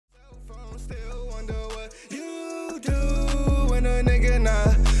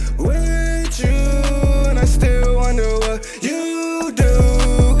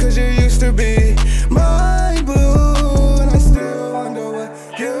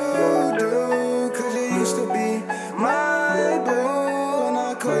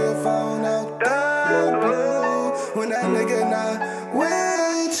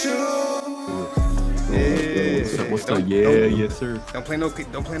Yes, sir. Don't play no gay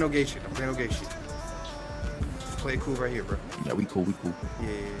shit. Don't play no gay shit. Just play it cool right here, bro. Yeah, we cool.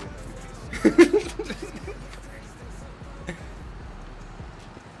 Yeah.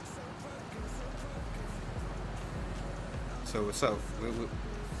 So what's up? You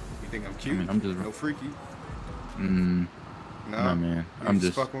think I'm cute? I mean, I'm just no freaky. No, man. I'm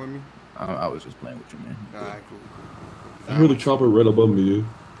just fucking with me. I was just playing with you, man. Alright, cool. I heard the chopper right above me, dude.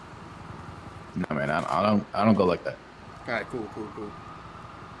 No, man. I don't go like that. Alright, cool.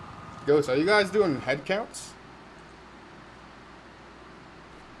 Ghost, are you guys doing head counts?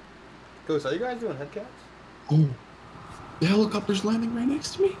 Ghost, are you guys doing head counts? Oh, the helicopter's landing right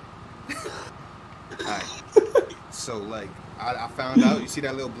next to me. Alright. So, like, I found out, you see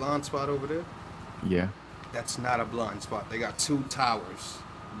that little blonde spot over there? Yeah. That's not a blind spot. They got 2 towers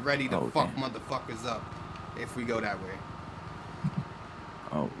ready to fuck damn. motherfuckers up if we go that way.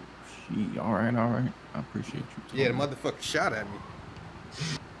 Oh, shit. All right. I appreciate you. Yeah, the motherfucker shot at me.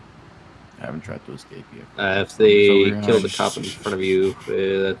 I haven't tried to escape yet. If they kill the cop in front of you,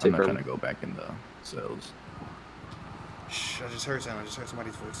 that's I'm not gonna go back in the cells. Shh, I just heard somebody's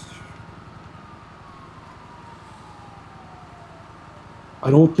voice. I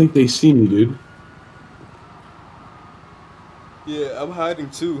don't think they see me, dude. Yeah, I'm hiding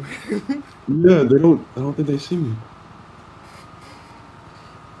too. Yeah, they don't. I don't think they see me.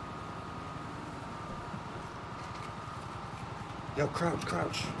 Yo,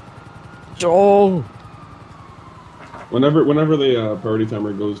 crouch. Joel. Whenever the priority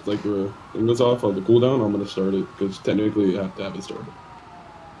timer goes like the thing goes off of the cooldown, I'm gonna start it because technically you have to have it started.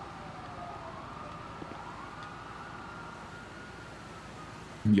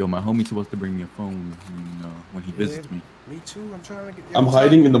 Yo, my homie's supposed to bring me a phone when he visits me. Me too. I'm trying to get. I'm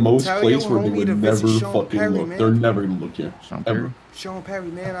hiding in the most place where they would never fucking look. Man. They're never gonna look here. Sean Perry? Ever. Sean Perry,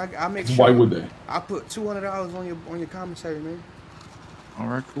 man. I make sure. Why would they? I put $200 on your commissary, man. All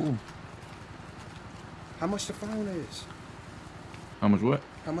right, cool. How much the phone is? How much what?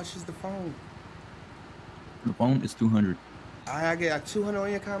 How much is the phone? The phone is 200. I get 200 on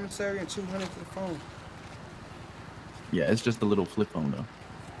your commissary and 200 for the phone. Yeah, it's just a little flip phone though.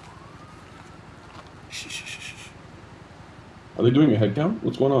 Shh. Are they doing a head count?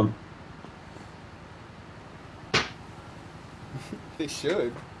 What's going on? They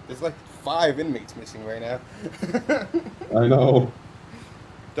should. There's like 5 inmates missing right now. I know.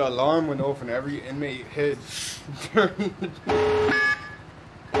 The alarm went off and every inmate head turned.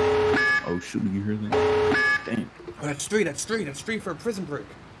 Oh shoot, you hear that? Damn. Oh, that's three for a prison break.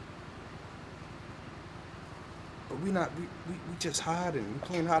 But we just hiding. We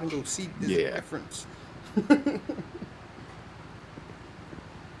playing hide and go seek. There's a difference.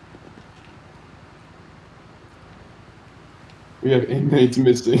 We have inmates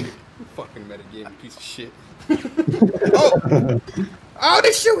missing. Fucking metagame, piece of shit. Oh,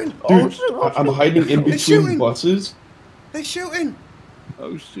 they're shooting! Dude, I'm hiding in between buses. They're shooting!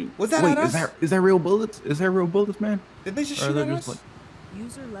 Oh shoot. Was that Wait, at us? Is that real bullets? Is that real bullets, man? Did they just shoot at us? Like...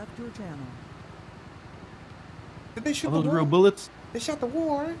 User left your channel. Did they shoot Are the those wall? real bullets? They shot the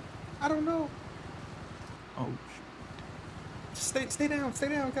wall, right? I don't know. Oh shoot. Stay down,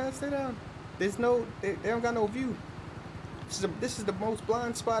 guys, stay down. There's no, they don't got no view. This is the most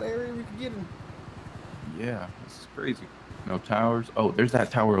blind spot area we could get in. Yeah, this is crazy. No towers. Oh, there's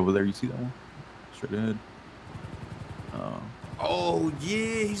that tower over there. You see that one? Straight ahead. Oh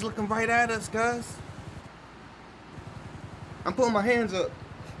yeah, he's looking right at us, guys. I'm putting my hands up.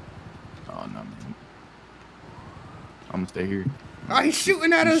 Oh no, man. I'm gonna stay here. Oh, he's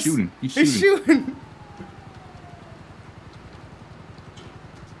shooting at us. He's shooting.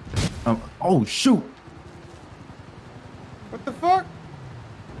 Oh shoot! What the fuck?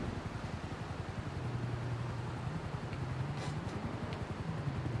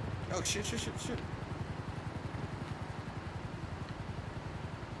 Oh shit.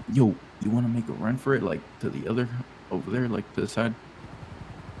 Yo, you wanna make a run for it, like to the other, over there, like to the side?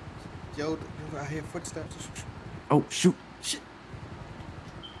 Yo, I hear footsteps. Oh shoot! Shit.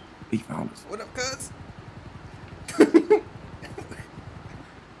 He found us. What up, cuz?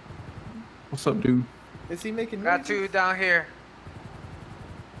 What's up, dude? Is he making Got noise? 2 down here.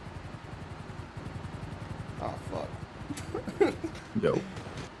 Oh fuck. Yo.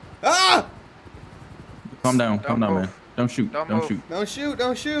 Ah! Calm down, Don't move. man. Don't shoot. Don't Don't move. shoot.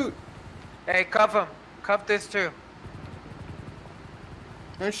 Don't shoot. Hey, cuff him. Cuff this too.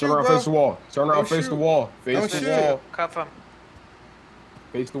 Don't shoot, Turn around, bro. face the wall. Turn around, Don't face shoot. the wall. Face Don't the shoot. wall. Cuff him.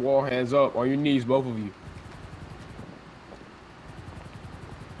 Face the wall, hands up. On your knees, both of you.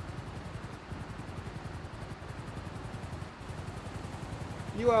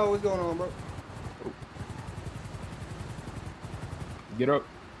 You all, what's going on, bro? Get up.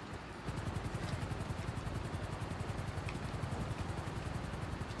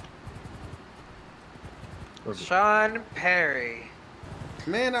 Perfect. Sean Perry.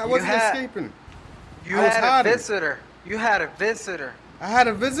 Man, I You wasn't had- escaping. You I was had hiding. a visitor. You had a visitor. I had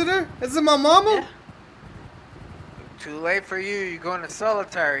a visitor? Is it my mama? Too late for you. You're going to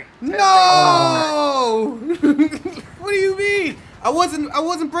solitary. No! What do you mean? I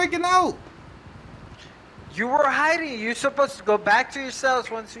wasn't breaking out. You were hiding. You're supposed to go back to your cells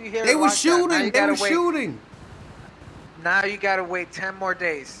once you hear They the were lockdown. Now shooting. you They gotta were wait. shooting. Now you gotta wait 10 more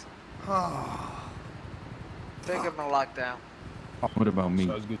days. Oh, Take him a lockdown. What about me?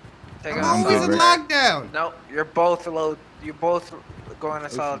 Sounds good. Take him I a was in solitary. lockdown. No, you're both low. You're both going to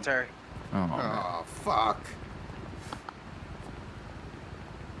solitary. Oh, man. Oh, fuck.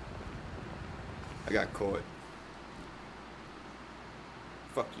 I got caught.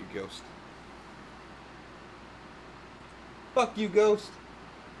 Fuck you, Ghost. Fuck you, Ghost.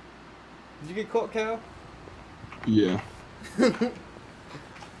 Did you get caught, Cal? Yeah.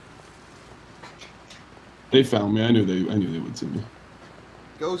 They found me. I knew they would see me.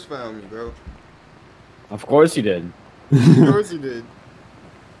 Ghost found me, bro. Of course you did. Of course he did.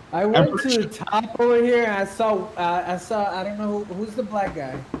 I went to the top over here and I saw, I don't know who's the black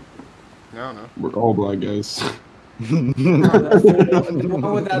guy. No. We're all black guys. The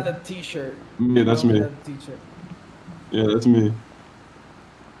one without the t-shirt. Yeah, that's The one me. without the t-shirt. Yeah, that's me.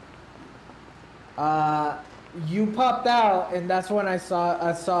 You popped out, and that's when I saw.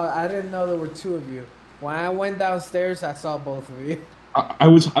 I didn't know there were two of you. When I went downstairs, I saw both of you. I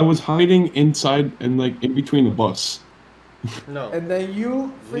was hiding inside and like in between the bus. No. And then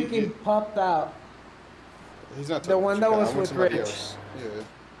you freaking popped out. He's not The one talking that to you, was Cal. I want with somebody Rich. else. Yeah.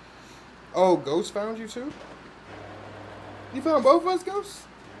 Oh, Ghost found you too? You found both of us, Ghost?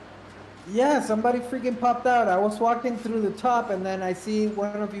 Yeah, somebody freaking popped out. I was walking through the top, and then I see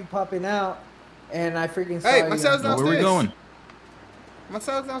one of you popping out, and I freaking saw Hey, you. my cell's Now, downstairs. where we going? My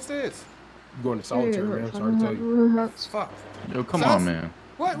cell's downstairs. You going to solitary, man. I'm sorry to tell you. Fuck. Yo, come Sounds- on, man.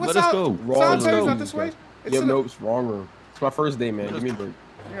 What? What's Let us up? go. Wrong Solitary's room. not this way? It's Yep, in the- nope, it's wrong room. It's my first day, man. Give me a break.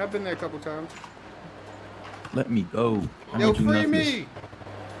 Yeah, I've been there a couple times. Let me go. I Yo, don't do free nothing. me!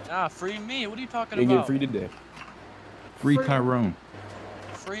 Nah, free me. What are you talking You ain't getting Oh. free about? today. Free Tyrone.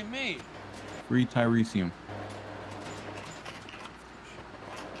 Free me. Free Tiresium.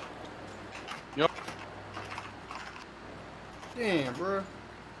 Damn, bro.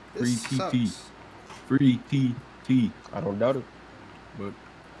 Free This TT. sucks. Free TT. I don't doubt it. But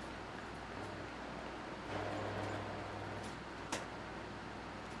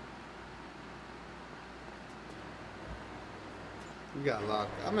You got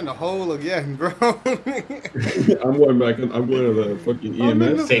locked. I'm in the hole again, bro. I'm going back. I'm going to the fucking I'm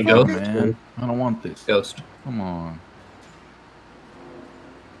in EMS. Hey, go. Man, I don't want this. Ghost. Come on.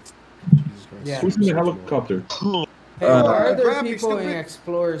 Jesus Christ. Yeah. Who's in the helicopter? Hey, there are other grab me, people in stupid.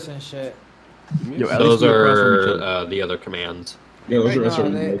 Explorers and shit. Yo, at Those least we're across from each are other. the other commands. Yeah, those Hey, are no,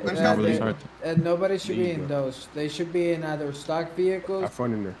 SRE. they- Like, Let's not have really it. hard. And nobody should There be you in go. those. They should be in either stock vehicles. Have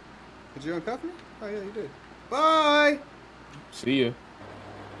fun in there. Did you uncuff me? Oh, yeah, you did. Bye! See ya.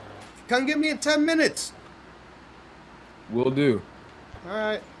 Come get me in 10 minutes. Will do.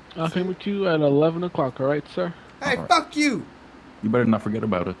 Alright. I'll come with you at 11 o'clock, all right, sir? Hey, Alright. fuck you! You better not forget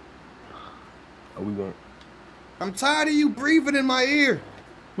about it. Oh, we won't. I'm tired of you breathing in my ear.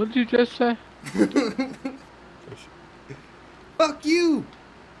 What did you just say? Fuck you!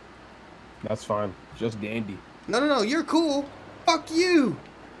 That's fine. Just dandy. No, you're cool. Fuck you!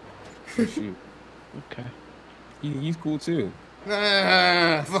 Oh, shoot. Okay. He's cool too.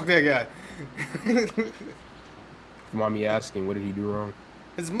 Fuck that guy. If you mind me asking, what did he do wrong?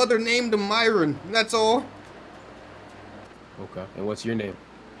 His mother named him Myron, that's all. Okay. And what's your name?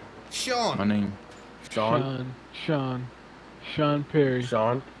 My Sean. name. Sean? Sean Perry.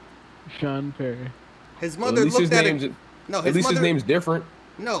 Sean? Sean Perry. His Well, mother at least his looked at name's it. No, at his least his mother. name's different.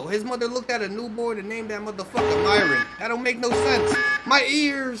 No, his mother looked at a newborn and named that motherfucker Myron. That don't make no sense. My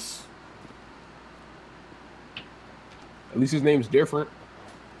ears. At least his name's different.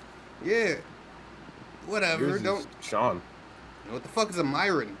 Yeah. Whatever. Yours is Don't. Sean. What the fuck is a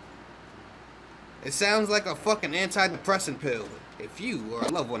Myron? It sounds like a fucking antidepressant pill. If you or a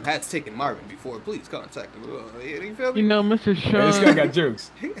loved one has taken Myron before, please contact him. You feel me? You know, Mr. Hey, this guy Sean. got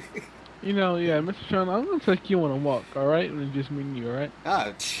jokes. You know, yeah, Mr. Sean. I'm gonna take you on a walk, all right? And just me and you, all right?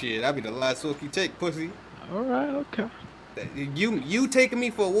 Ah, shit. I'll be the last walk you take, pussy. All right, okay. You taking me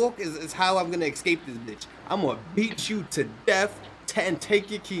for a walk is how I'm gonna escape this bitch. I'm gonna beat you to death and take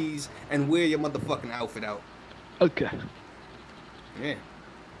your keys and wear your motherfucking outfit out. Okay. Yeah.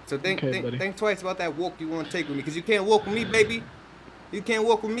 So think Okay, buddy. twice about that walk you want to take with me, because you can't walk with me, baby. You can't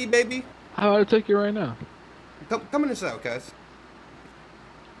walk with me, baby. How about I take you right now? Come in the cell, cuz.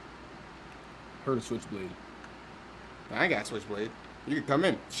 Heard a switchblade. I ain't got a switchblade. You can come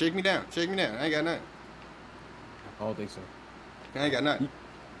in. Shake me down. Shake me down. I ain't got nothing. I don't think so. I ain't got nothing.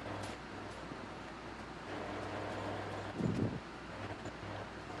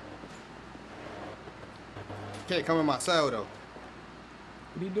 Can't come in my cell though.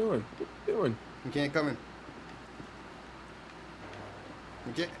 What are you doing? What are you doing? You can't come in.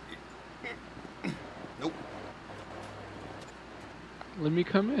 You can't. Nope. Let me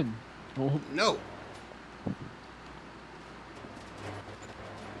come in. Oh, No.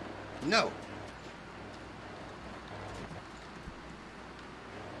 No.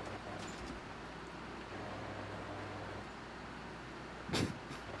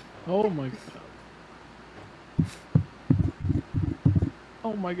 oh my god.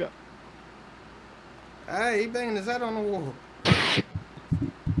 Oh my god. Hey, he banging his head on the wall.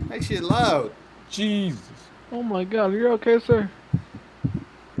 That shit loud. Jesus. Oh my god, you're okay, sir?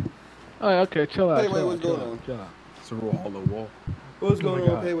 Alright, okay, chill out. Hey, chill wait, out, what's chill going out, on? Chill out. It's a real hollow wall. What's Oh going my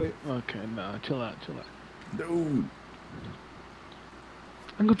on? God. Hey, wait. Okay, nah, chill out, chill out. Dude.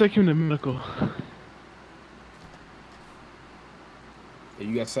 I'm gonna take you in the medical. Yeah,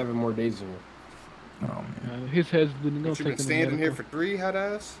 you got 7 more days in here. Oh man. His head's been gonna But you take been him to standing here medical. for 3, hot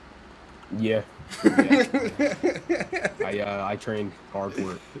ass? Yeah. I trained hard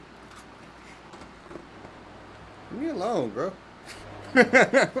for it. Leave me alone, bro.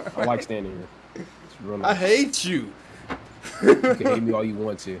 I like standing here. It's real I nice. hate you. You can hate me all you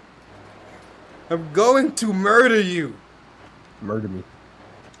want to. I'm going to murder you. Murder me.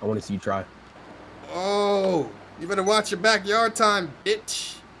 I want to see you try. Oh, you better watch your backyard time,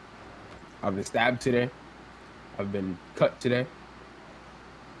 bitch. I've been stabbed today. I've been cut today.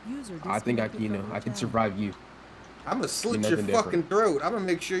 User I think I can, disconnected from I your can channel. survive you. I'm gonna slit You're your nothing fucking different. throat. I'm gonna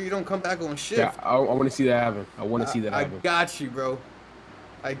make sure you don't come back on shift. Yeah, I want to see that happen. I want to see that I happen. got you, bro.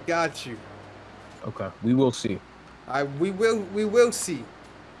 I got you. Okay, we will see. We will see.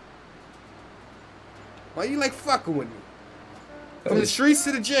 Why you like fucking with me? From the streets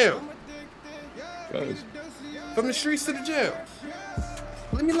to the jail. Guys, From the streets to the jail.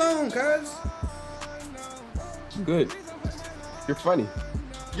 Leave me alone, cuz. good. You're funny.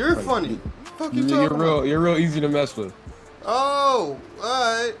 You're funny. Fuck you You're talking about? you're real easy to mess with. Oh,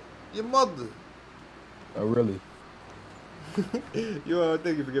 alright. Your mother. Oh, really? You all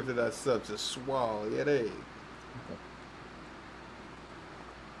thank you for giving that sub to swallow. Yeah, they.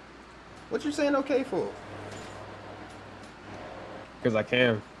 What you saying okay for? Because I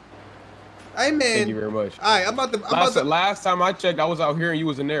can. Hey man. Thank you very much. Alright, I'm about to Last time I checked, I was out here and you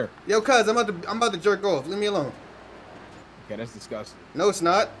wasn't there. Yo, cuz, I'm about to jerk off. Leave me alone. Okay, that's disgusting. No, it's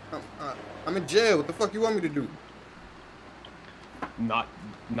not. I'm in jail. What the fuck you want me to do? Not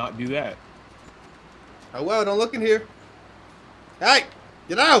do that. Oh well, don't look in here. Hey,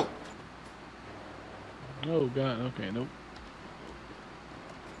 get out! Oh god, okay, nope.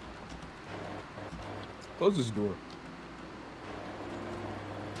 Close this door.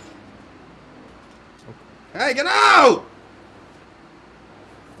 Hey, get out!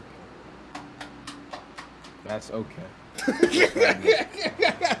 That's okay.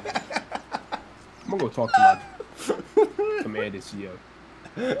 I'm gonna go talk to my commander CEO.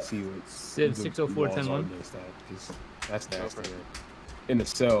 See what Sid, the 604 laws are 10-1. against that, 'cause that's nasty. Man. In the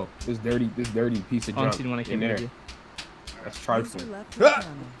cell, this dirty piece of junk Honestly, when I in came there. with you. That's User trifling. left your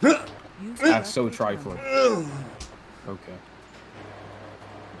channel. User That's left so your channel. trifling. Okay.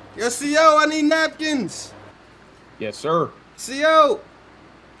 Yo, CO, I need napkins. Yes, sir. CO,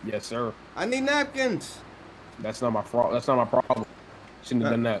 Yes, sir. I need napkins. That's not my fault. That's not my problem. Shouldn't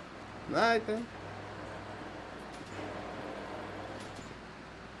have done that. All right then.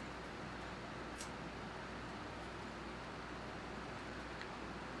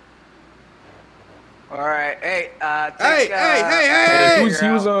 Alright, hey, Hey, take, hey! He was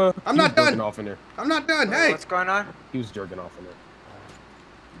I'm he not was jerking done. off in there. I'm not done. Hey, What's going on? He was jerking off in there.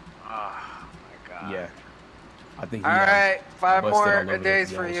 Oh my god. Yeah. I think he Alright, 5 busted more all over the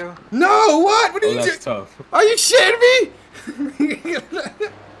days for yells. you. no, what? What are Oh, you that's doing? tough. Are you shitting me?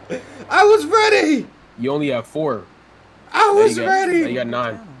 I was ready. You only have 4. I Now was you got- now ready. you got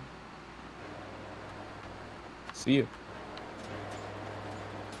 9. Channel. See you.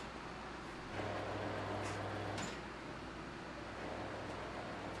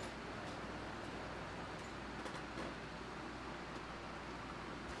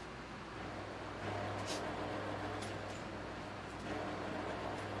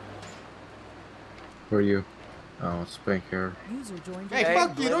 Who are you? Oh, Spank here. User joined Hey, your Hey,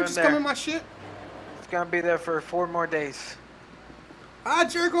 fuck you! live Don't in just there. come in my shit. It's gonna be there for 4 more days. I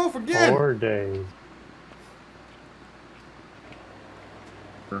jerk off again. 4 days.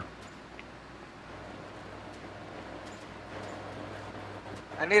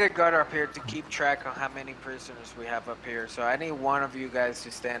 I need a guard up here to keep track of how many prisoners we have up here. So I need one of you guys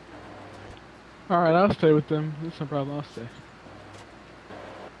to stand. Alright, I'll stay with them. There's no problem, I'll stay.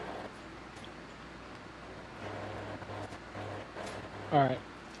 Alright.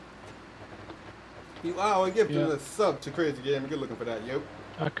 You out and give Yeah. the sub to Crazy Game. Good looking for that, yo.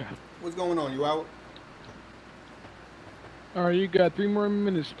 Okay. What's going on? You out? Alright, you got 3 more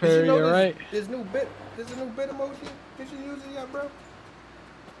minutes, Did you Perry, know alright? there's a new bit emoji? Did you use it yet, bro?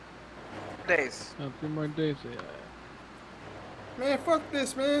 Days. Oh, 3 more days, yeah. Man, fuck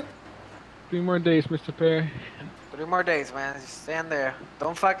this, man. 3 more days, Mr. Perry. 3 more days, man. Just stand there.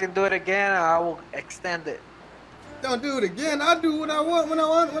 Don't fucking do it again, or I will extend it. Don't do it again. I do what I want when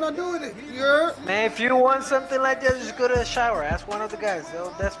I do it. You heard? Man, if you want something like that, just go to the shower. Ask one of the guys. They're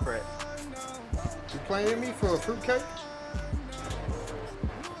all desperate. You playing me for a fruitcake?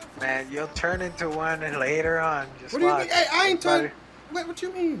 Man, you'll turn into one later on. Just What do you watch. mean? Hey, I ain't Buddy. turn. Wait, what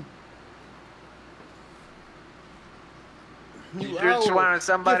you mean? You just wanted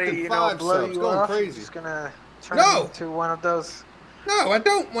somebody, gifted you know, 5 blow subs, you going off. crazy. Just gonna turn No! into one of those. No, I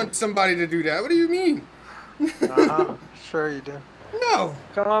don't want somebody to do that. What do you mean? Sure you do. No.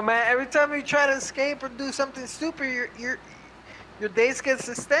 Come on, man. Every time you try to escape or do something stupid, your days get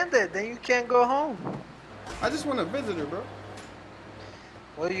extended. Then you can't go home. I just want a visitor, bro.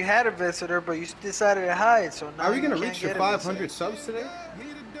 Well, you had a visitor, but you decided to hide. So now Are we you gonna can't reach the get a 500 visitor. subs today?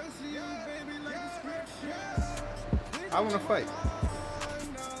 I want to fight.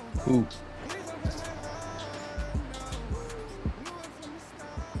 Who?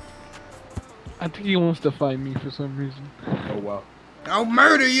 I think he wants to fight me for some reason. Oh wow. I'll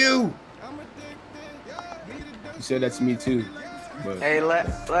murder you. You said that to me too. But Hey, let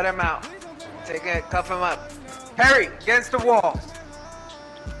him out. Take it, cuff him up. Harry, against the wall.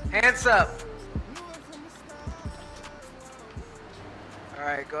 Hands up. All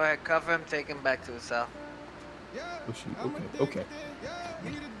right, go ahead, cuff him. Take him back to his cell. oh, shoot. Okay.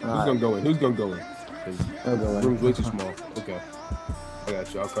 Who's gonna go in? Who's gonna go in? 'Cause I'll go in. room's way too small. Okay. I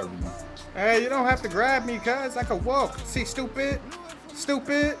got you. I'll cover you. Hey, you don't have to grab me, cuz. I can walk. See, stupid.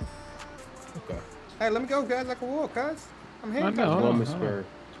 Stupid. Okay. Hey, let me go, guys. I can walk, cuz. I'm I handcuffed. know. One Hold Miss on. Perry.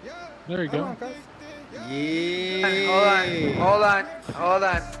 There you Hold go. on, cuz. Yeah. Hold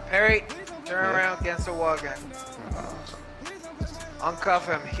on. Harry, turn around against the wall again. Uncuff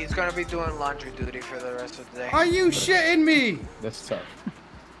him. He's gonna be doing laundry duty for the rest of the day. Are you shitting me? That's tough.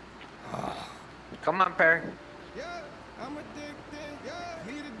 Come on, Perry.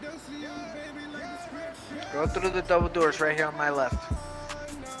 Go through the double doors right here on my left.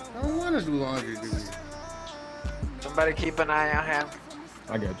 I don't want to do laundry duty. Somebody keep an eye on him.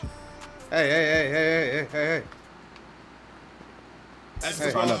 I got you. Hey.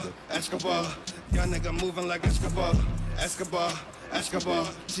 Escobar, Escobar, young nigga moving like Escobar. Escobar,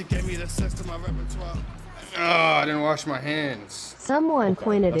 she gave me the sex to my repertoire. Oh, I didn't wash my hands. Someone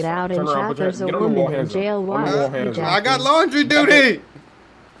pointed it out in Turn around, chat. put your- There's a get on the wall, woman in hands up. jail. On the Why? wall, hands up. I got laundry duty.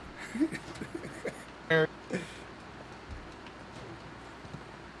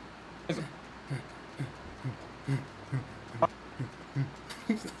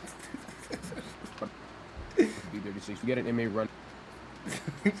 B36. We got an inmate run.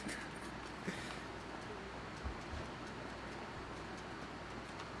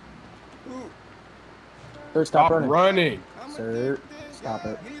 Sir, Stop running. running. Sir, stop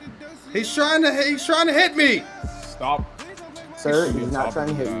it. He's trying to hit me. Stop. Sir, he's not trying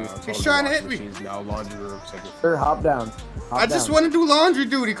to hit you. He's trying to hit me. Now laundry room. Sir, hop down. I just want to do laundry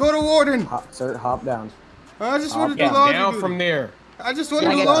duty. Call the warden. Sir, hop down. I just want to do Get laundry down duty. from there. I just want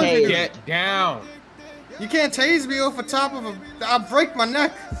to do laundry duty. Get down. You can't tase me off the top of a... I'll break my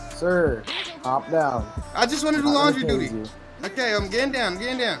neck. Sir, hop down. I just want to do I'm not laundry gonna duty. tase you. Okay, I'm getting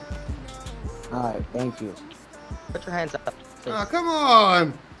down. Alright, thank you. Put your hands up. Please. Oh, come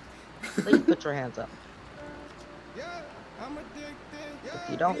on. Please put your hands up. If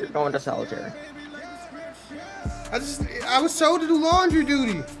you don't, you're going to solitary. I was told to do laundry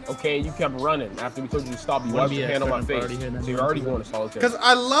duty. Okay, you kept running. After we told you to stop, you wiped your hand on my face. So you're already going to solitary. Because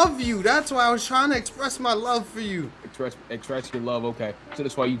I love you. That's why I was trying to express my love for you. Express your love, okay. So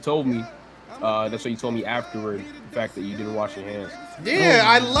that's why you told me, afterward, the fact that you didn't wash your hands. Yeah,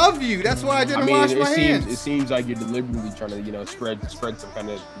 I love you. That's why I didn't wash my hands. It seems like you're deliberately trying to, spread some kind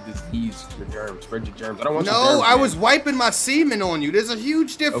of disease, your germs, spread your germs. I don't want your germs. No, I was wiping my semen on you. There's a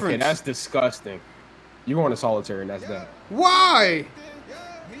huge difference. Okay, that's disgusting. You're going to solitary, and that's that. Why?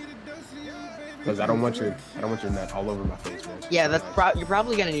 Because I don't want your nut all over my face, man. Yeah, that's you're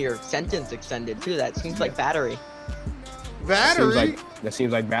probably gonna need your sentence extended too. That seems like battery. Battery? That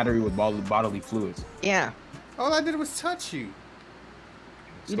seems like battery with bodily fluids. Yeah. All I did was touch you.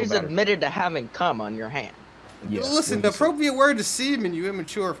 You just admitted to having cum on your hand. Yeah. Listen, the appropriate word is semen, you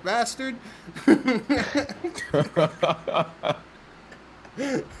immature bastard.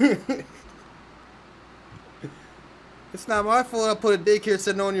 It's not my fault I put a daycare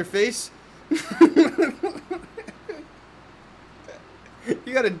center on your face.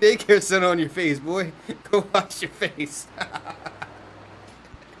 You got a daycare center on your face, boy. Go wash your face.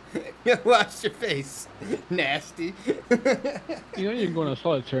 Go wash your face. Nasty. You know you're going to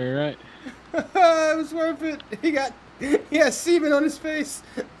solitary, right? It was worth it. He has semen on his face.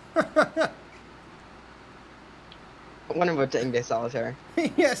 I wonder what's in this solitary.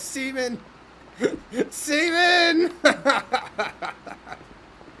 Yes, semen. Semen.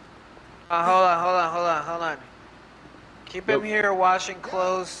 Hold on. Keep him here washing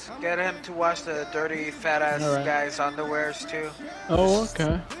clothes. Get him to wash the dirty fat ass guy's underwears too. Oh,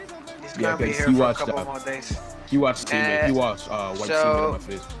 okay. He's gonna be here for a couple more days. He watched semen. He watched white semen on my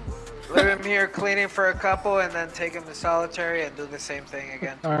face. Leave him here cleaning for a couple, and then take him to solitary and do the same thing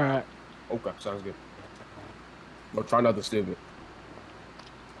again. All right. Okay, sounds good. But try not to steal it.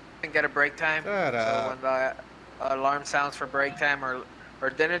 And get a break time. So when the alarm sounds for break time or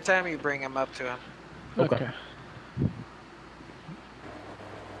dinner time, you bring him up to him. Okay.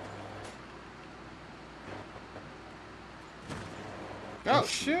 Oh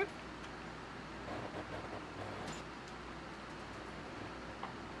shit.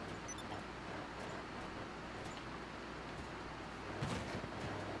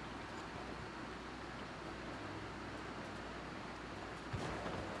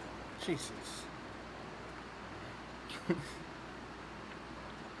 Jesus.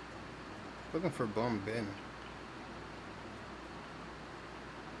 Looking for Bum Ben.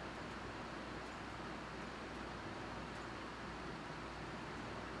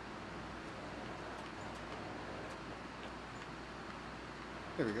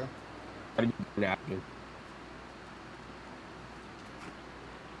 There we go. How do you napkin?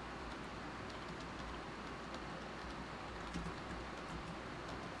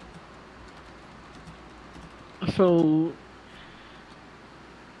 So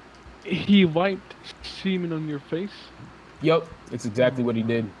he wiped semen on your face? Yup, it's exactly what he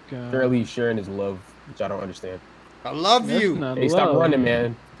did. God. Apparently sharing his love, which I don't understand. I love you. Hey, stop running,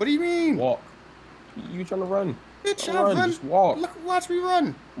 man. What do you mean? Walk. You trying to run? Bitch, Don't run. Just walk. Look, watch me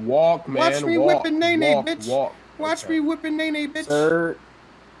run. Walk, man. Watch me walk. whipping Nene, Walk. bitch. Walk. Watch me whipping Nene, bitch. Sir.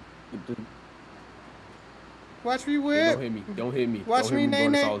 Watch me Hey, whip. don't hit me. Don't hit me. Watch don't hit me,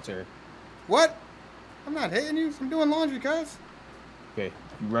 going to Nene. solitary. What? I'm not hitting you. I'm doing laundry, cuz. Okay,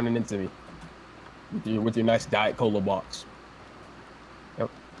 you running into me with your nice Diet Cola box.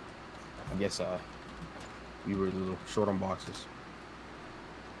 Yep. I guess we were a little short on boxes.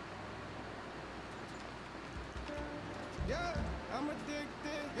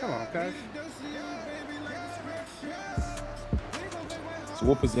 Come on, cuz. So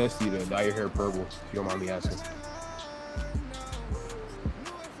what possessed you to dye your hair purple, if you don't mind me asking?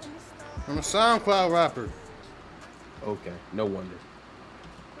 I'm a SoundCloud rapper. Okay, no wonder.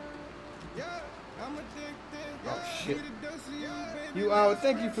 Oh shit. You out.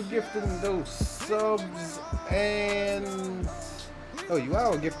 Thank you for gifting those subs and you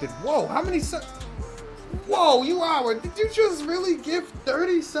our gifted. Whoa, how many subs? Whoa, you our. Did you just really gift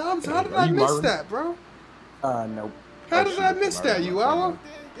 30 subs? How did I miss that, bro? Nope. How did I miss that, you our?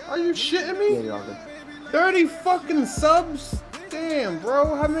 Are you shitting me? Yeah, you're all good. 30 fucking subs? Damn,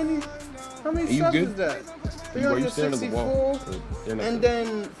 bro. How many subs is that? Why you staring at the wall? 364. And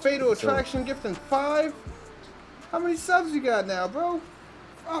then Fatal Attraction gifting 5. How many subs you got now, bro?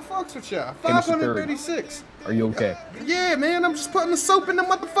 I fucks with y'all. 536. Are you okay? Yeah, man. I'm just putting the soap in the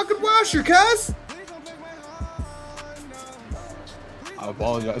motherfucking washer, cuz. I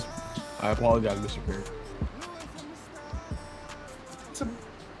apologize. Mr. Perry.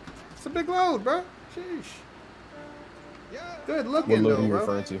 It's a big load, bro. Sheesh. Good looking, What load though, are you bro.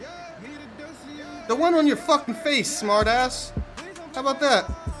 referring to? The one on your fucking face, smartass. How about that?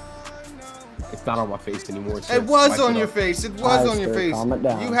 It's not on my face anymore. It was on your face. It was on your face. Calm it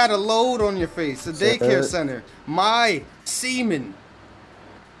down. You had a load on your face. A daycare center. My semen.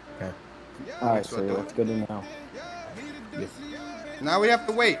 Okay. Alright, sir, that's good to know. Yeah. Now we have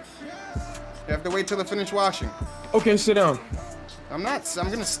to wait. We have to wait till they finish washing. Okay, sit down. I'm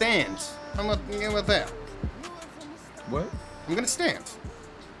gonna stand. I'm not with that. What? I'm gonna stand.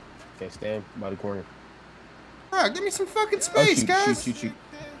 Okay, stand by the corner. Bro, give me some fucking space, guys. Shoot.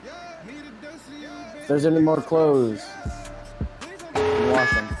 there's any more clothes, wash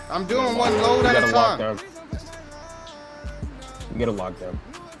them. I'm doing one load at a time. We get a lockdown.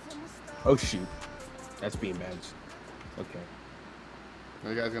 Oh shoot, that's beanbags. Okay.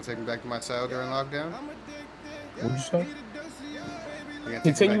 Are you guys gonna take me back to my cell during lockdown? What'd you say?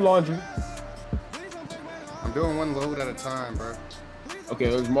 Continue laundry. I'm doing one load at a time, bro. Okay,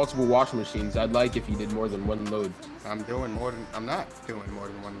 there's multiple washing machines. I'd like if you did more than one load. I'm not doing more than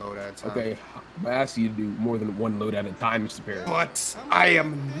one load at a time. Okay, I asked you to do more than one load at a time, Mr. Perry. But I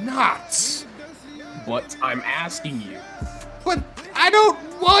am not. But I'm asking you. But I don't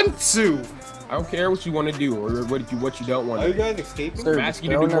want to. I don't care what you want to do or what you don't want to do. Are you guys escaping? I'm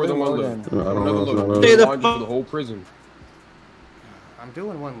asking you to do more than one load. I don't know. Laundry for the whole prison. I'm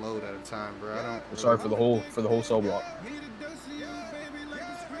doing one load at a time, bro. I'm sorry for the whole cell block.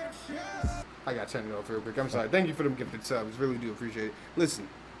 I got $10 real quick. I'm sorry. Thank you for them gifted subs. Really do appreciate it. Listen,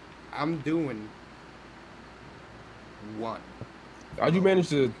 I'm doing one. How'd you manage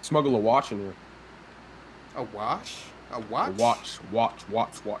to smuggle a watch in here? A watch? A watch? Watch.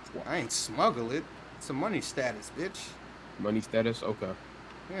 I ain't smuggle it. It's a money status, bitch. Money status? Okay.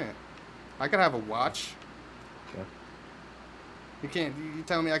 Yeah. I could have a watch. Okay. You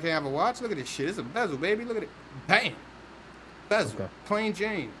telling me I can't have a watch? Look at this shit. It's a bezel, baby. Look at it. Bam. Bezel. Okay. Plain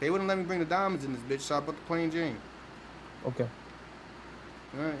Jane. They wouldn't let me bring the diamonds in this bitch, so I bought the plain Jane. Okay.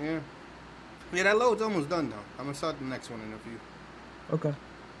 Alright, yeah. Yeah, that load's almost done, though. I'm gonna start the next one in a few. Okay.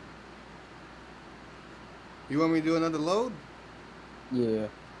 You want me to do another load? Yeah.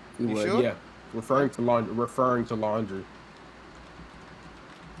 You sure? Yeah. Referring to laundry.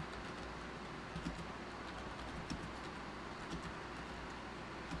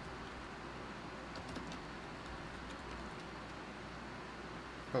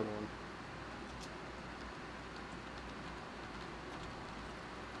 Hold on.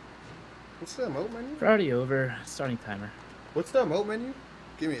 What's the emote menu? Already over. Starting timer. What's the emote menu?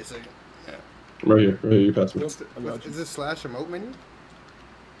 Give me a second. Yeah. Right here. You pass me. Is this / emote menu?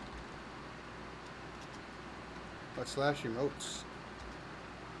 What / emotes?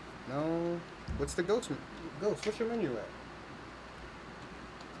 No. What's the Ghost? What's your menu at?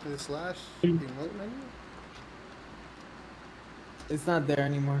 Is it / emote menu? It's not there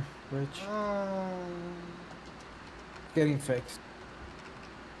anymore, Rich. Getting fixed.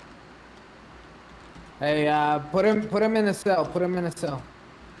 Hey, put him in a cell. Put him in a cell.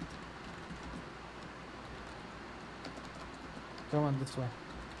 Come on this way.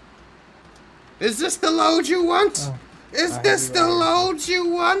 Is this the load you want? Oh. Is this the load you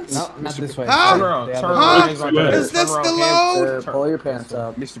want? No, not this way. Huh? Turn Is this the load? Sir, pull your pants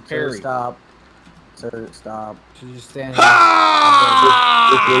up. Mr. Perry. Sir, stop. Sir, stop. Should you stand?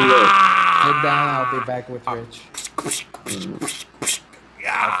 Ah! Head down. I'll be back with Rich.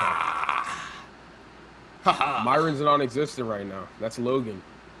 Myron's non-existent right now. That's Logan.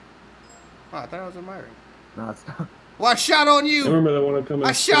 Oh, I thought it was a Myron. No, it's not. Well, I shot on you. Remember that want to come.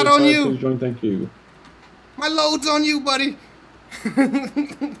 I shot on you. John, thank you. My load's on you, buddy.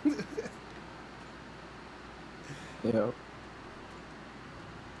 Yo.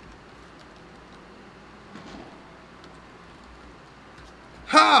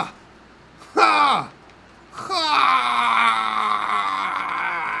 Ha! Ha! Ha!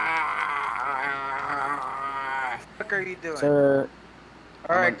 What are you doing? Sir.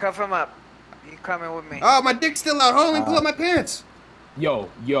 All right, cuff him up. You coming with me? Oh, my dick's still out. Hold on, let me pull up my pants. Yo.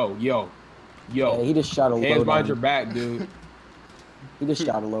 Yeah, he just shot a load. Hands behind your back, dude. He just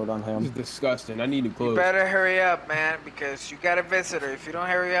shot a load on him. This is disgusting. I need new clothes. You better hurry up, man, because you got a visitor. If you don't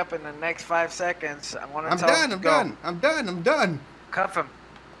hurry up in the next 5 seconds, I'm gonna tell him to go. I'm done. Cuff him.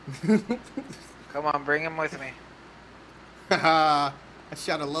 Come on, bring him with me. I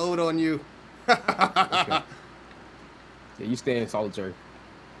shot a load on you. Okay. Yeah, you stay in solitary.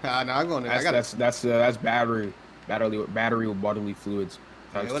 No, I'm going to. That's battery with bodily fluids.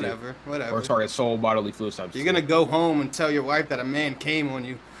 Yeah, whatever. Or sorry, soul bodily fluids. You're gonna go home and tell your wife that a man came on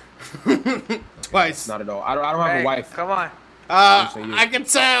you. Twice. Not at all. I don't have a wife. Come on. I can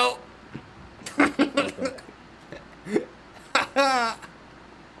tell.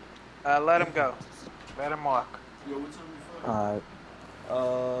 Let him go. Let him walk.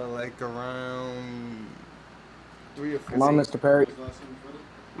 Like around 3 or 4. Come on, Mr. Perry.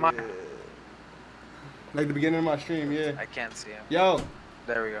 Come on. Yeah. Like the beginning of my stream, yeah. I can't see him. Yo.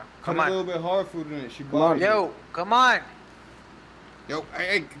 There we go. Come Come on. on. A little bit hard food in it. She Come on. Yo, come on. Yo,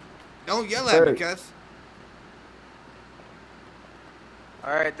 hey, don't yell at me, cuz.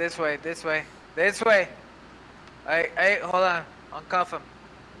 All right, this way. Hey, hold on. Uncuff him.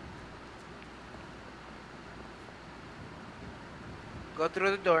 Go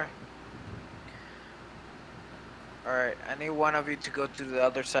through the door. Alright, I need one of you to go to the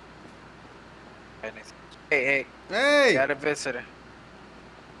other side. Hey. Hey! Got a visitor.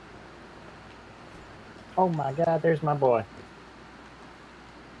 Oh my God, there's my boy.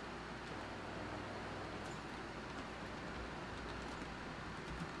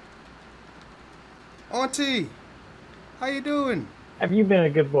 Auntie, how you doing? Have you been a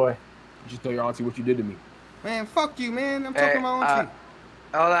good boy? You should tell your auntie what you did to me. Man, fuck you, man. I'm talking about auntie.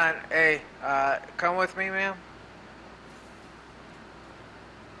 Hold on. Hey, come with me, ma'am.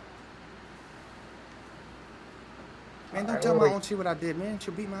 Man, don't tell my auntie what I did, man.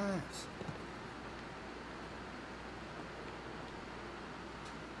 She'll beat my ass.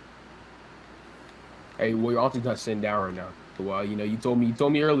 Hey, well, your auntie's not sitting down right now. So, you know, you told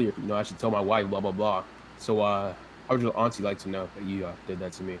me earlier, you know, I should tell my wife, blah, blah, blah. So, how would your auntie like to know that you did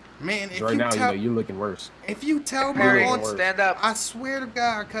that to me? Man, if right you now, tell, you know, you're looking worse. If you tell my Harry, auntie, stand up. I swear to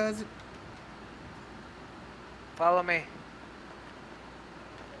God, cousin. Follow me.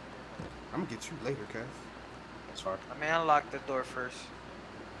 I'm gonna get you later, cuz. That's fine. Let me unlock the door first.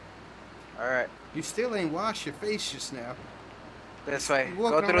 Alright. You still ain't washed your face just now. This way. You Go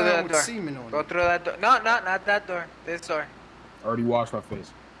walking through around that with door. semen on Go you. through that door. No, not that door. This door. I already washed my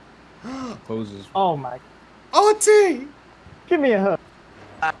face. Closes. Oh my. Auntie! Give me a hug.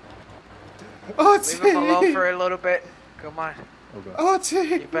 Auntie! Leave him alone for a little bit. Come on. Okay.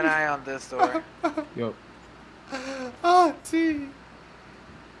 Auntie! Keep an eye on this door. Yo. Auntie!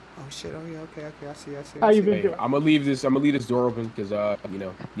 Oh shit! Oh yeah. Okay. I see. How you been doing? I'm gonna leave this door open because you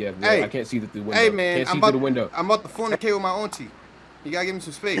know, yeah, Hey. I can't see through the window. Hey man, can't see I'm through the window. I'm about to fornicate with my auntie. You gotta give me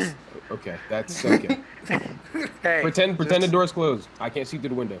some space. Okay, that's okay. Hey. Pretend the door's closed. I can't see through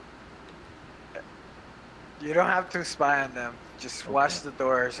the window. You don't have to spy on them. Just watch the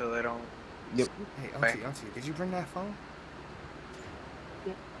door so they don't. Yep. Hey auntie, did you bring that phone?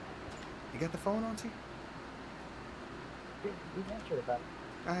 Yeah. You got the phone, auntie? We answered about it.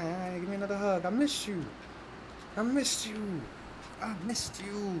 Alright, give me another hug. I missed you. I missed you. I missed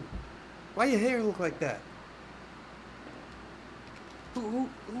you. Why your hair look like that? Who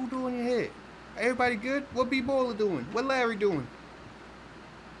doing your hair? Everybody good? What B Baller doing? What Larry doing?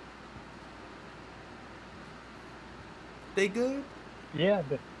 They good? Yeah,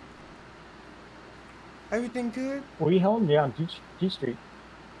 but Everything good? we home down G Street.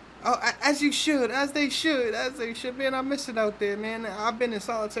 Oh, as you should, as they should. Man, I miss it out there, man. I've been in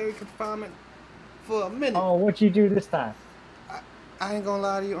solitary confinement for a minute. Oh, what you do this time? I ain't gonna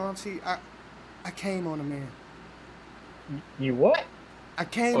lie to you, auntie. I came on a man. You what? I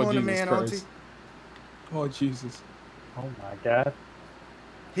came on a man, Christ. auntie. Oh Jesus. Oh my God.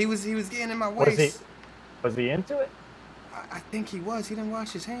 He was getting in my waist. Was he into it? I think he was. He didn't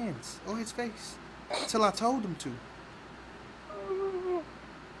wash his hands or his face until I told him to. Oh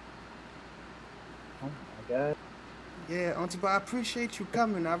my God. Yeah, auntie, but I appreciate you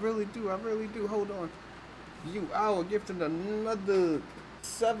coming. I really do. Hold on. You our gifted another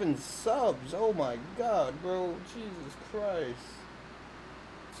 7 subs. Oh my God, bro. Jesus Christ.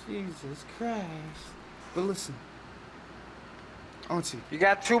 But listen, auntie. You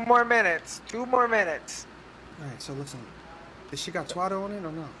got 2 more minutes. 2 more minutes. All right, so listen. This shit got twatter on it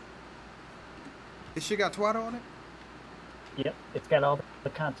or no? This shit got twatter on it? Yep, it's got all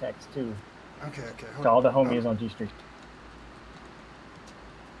the contacts too. Okay. To all the homies on G Street.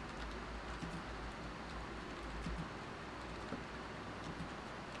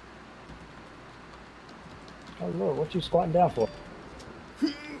 Oh Lord, what you squatting down for?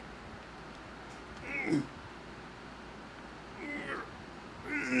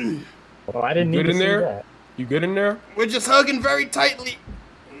 Oh, I didn't need to see that. You good in there? We're just hugging very tightly.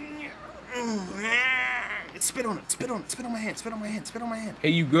 Spit on it. Spit on my hand. Hey,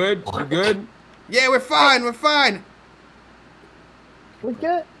 you good? You good? Yeah, we're fine. We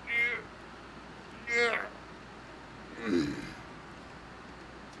good?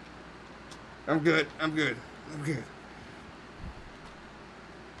 I'm good.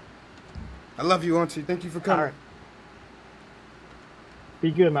 I love you, auntie. Thank you for coming. All right.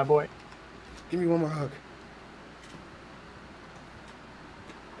 Be good, my boy. Give me one more hug.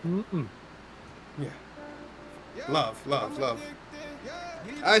 Yeah. Love.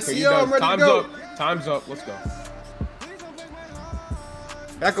 I see y'all. I'm ready to go. Time's up. Let's go.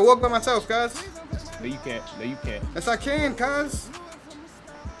 I can walk by myself, cuz. No, you can't. Yes, I can, cuz.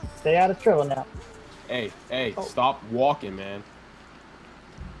 Stay out of trouble now. Hey, stop walking, man.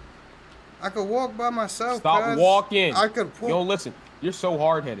 I could walk by myself. Stop walking. I could. Yo, listen. You're so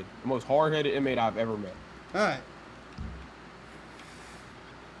hard-headed. The most hard-headed inmate I've ever met. All right.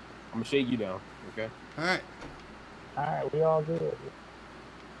 I'm gonna shake you down, okay? All right. All right, we all good.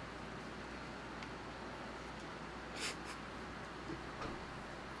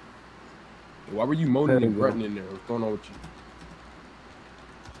 Why were you moaning and grunting in there? What's going on with you?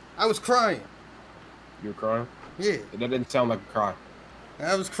 I was crying. You were crying? Yeah. That didn't sound like a cry.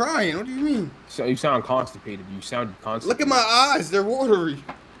 I was crying. What do you mean? So you sound constipated. You sounded constipated. Look at my eyes. They're watery. You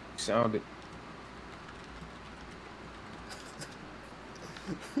sounded.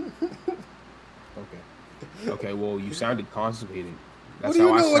 Okay, well, you sounded constipated. That's what do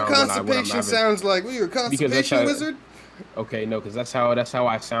you know what constipation sounds like? What, you're a constipation wizard? Okay, no, because that's how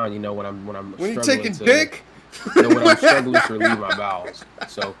I sound. You know, when you're taking dick. You know, when I'm struggling to relieve my bowels.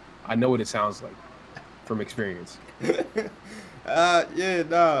 So I know what it sounds like from experience. Yeah,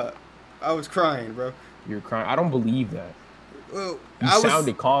 nah, I was crying, bro. You're crying. I don't believe that. Well, you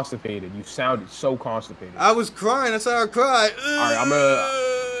sounded constipated. You sounded so constipated. I was crying. That's how I cried. All right, I'm gonna.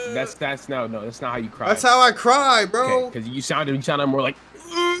 That's no, that's not how you cry. That's how I cry, bro. Because you sounded more like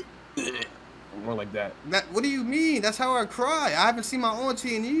more like that. What do you mean? That's how I cry. I haven't seen my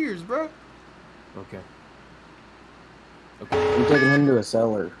auntie in years, bro. Okay. I'm taking him to a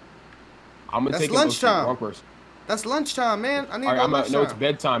cellar. I'm gonna take him to lunchtime. Wrong person. That's lunchtime, man. I need to go lunchtime. No, it's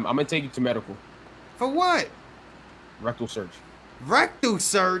bedtime. I'm gonna take you to medical. For what? Rectal search. Rectal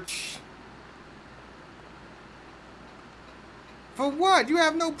search? For what? You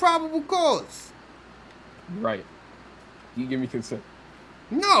have no probable cause. Right. You give me consent.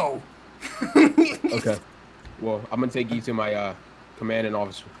 No. Okay. Well, I'm gonna take you to my commanding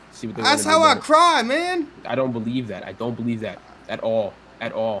officer. See what they That's how I cry, man. I don't believe that. I don't believe that at all.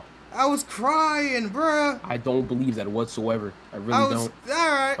 At all. I was crying, bruh. I don't believe that whatsoever. I really don't.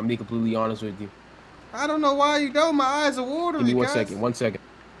 All right. I'm being completely honest with you. I don't know why you don't. My eyes are watering. Give me 1 second. 1 second.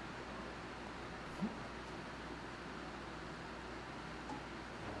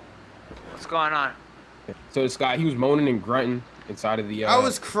 What's going on? So this guy, he was moaning and grunting inside of the. I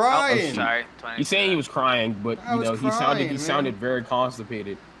was crying. Oh, sorry. He's saying he was crying, but you know he sounded very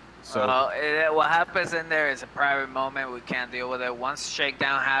constipated. So what happens in there is a private moment. We can't deal with it. Once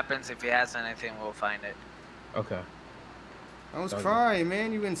shakedown happens, if he has anything, we'll find it. Okay. I was crying,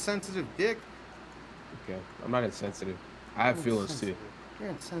 man. You insensitive dick. Okay. I'm not insensitive. I have feelings too. You're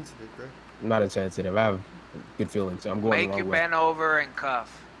insensitive, bro. I'm not insensitive. I have good feelings. I'm going the wrong way. Make you bend over and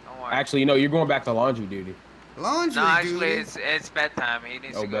cuff. Don't worry. Actually, no. You're going back to laundry duty. Laundry No, actually, duty? it's bedtime. He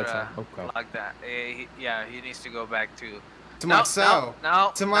needs to go bedtime. to like that. Yeah, he needs to go back to. My cell.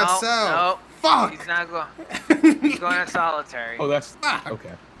 No. To my cell. No. Fuck. He's not going. He's going to solitary. Oh, that's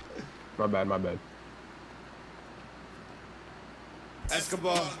okay. My bad. My bad.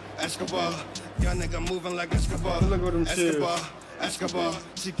 Escobar, young nigga moving like Escobar. Look at them Escobar,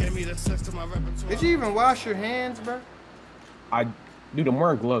 she gave me the sex to my repertoire. Did you even wash your hands, bro? Dude, I'm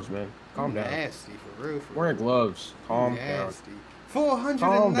wearing gloves, man. Calm down. Nasty, for real. Wearing gloves. Calm down.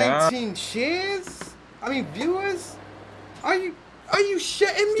 419 shares? I mean, viewers? Are you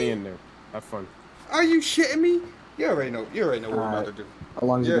shitting me? Stay in there. Have fun. Are you shitting me? You already know what we're about to do. How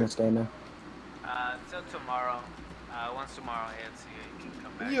long is he gonna stay in there? Till tomorrow. Once tomorrow hits, you can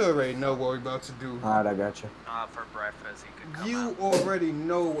come back. You already know what we're about to do. Alright, I got you. For breakfast, he can come You already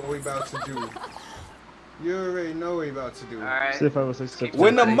know what we're about to do. You already know what we're about to do. Alright.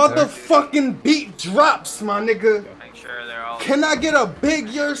 When the motherfucking beat drops, my nigga. Make sure they're all. Can I get a big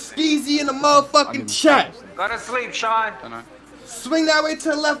your skeezy in the motherfucking chat? Go to sleep, Sean. Swing that way to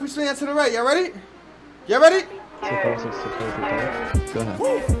the left, we swing that to the right. Y'all ready? Y'all ready? Go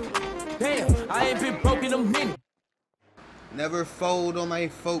ahead. Damn, I ain't been broke in a minute. Never fold on my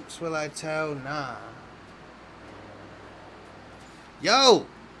folks, will I tell? Nah. Yo!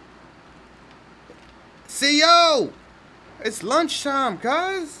 See, yo! It's lunchtime,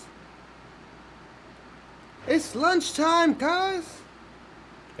 cuz! It's lunchtime, cuz!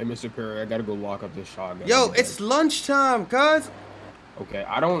 Hey, Mr. Perry, I gotta go lock up this shotgun. Yo, it's lunchtime, cuz! Okay,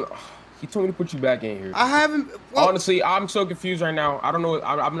 I don't... He told me to put you back in here. I haven't... Well, honestly, I'm so confused right now. I don't know.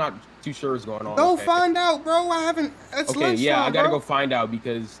 I'm not too sure what's going on. Go find out, bro. I haven't... It's lunchtime, yeah, I gotta bro. go find out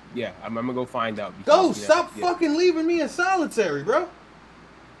because... Yeah, I'm gonna go find out. Because, Go, stop fucking leaving me in solitary, bro.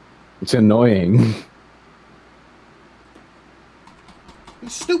 It's annoying. You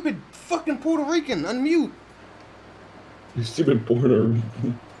stupid fucking Puerto Rican. Unmute. You stupid Puerto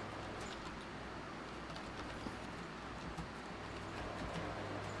Rican.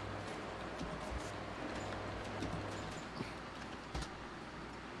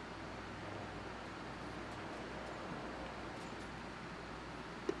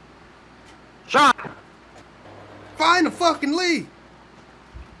 Sean! Find the fucking lead.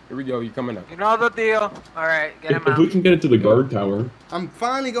 Here we go. You're coming up. You know the deal. Alright, get him If we out. can get it to the guard tower. I'm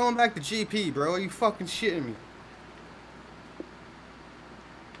finally going back to GP, bro. Are you fucking shitting me?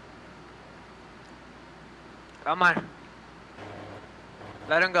 Come on.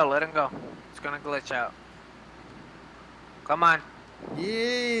 Let him go, let him go. gonna glitch out. Come on.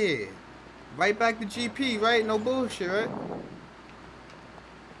 Yeah. Right back to GP, right? No bullshit, right?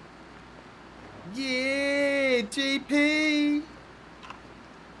 Yeah, GP.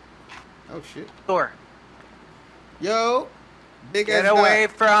 Oh shit. Door. Yo. Big Get ass away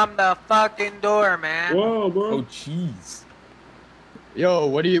dot. from the fucking door, man. Whoa, bro. Oh, jeez. Yo,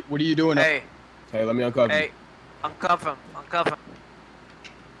 what are you doing? Hey. Hey, let me uncuff you. Hey. Uncuff him. Uncuff him.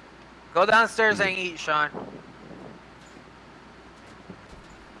 Go downstairs and eat, Sean.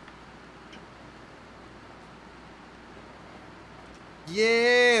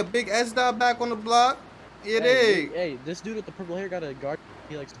 Yeah, big S dot back on the block. It is. Hey, this dude with the purple hair got a guard.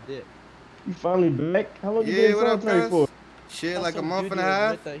 He likes dick. You finally back? How long you Yeah, been what up, solitary for? cuz? Shit, Tell like a some month dude and a to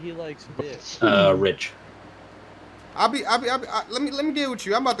half. admit that he likes dick. Rich. Let me get with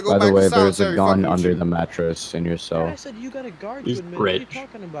you. I'm about to go By back the way, to there's a solitary. gun fucking with under you. the mattress in your Yeah, cell. I said you got a guard He's to admit. What are you rich.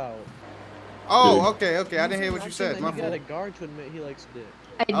 talking about? Oh, okay. I didn't hear what you I said. that My he got a fault. guard to admit he likes dick.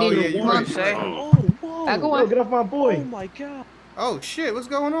 Oh yeah, you right. Say. Oh, whoa! Yo, get off my boy. Oh my god! Oh shit, what's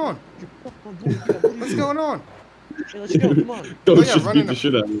going on? My boy, yeah, what are you What's doing? going on? Hey, let's go. Come on. Don't Oh, yeah, just running beat the up.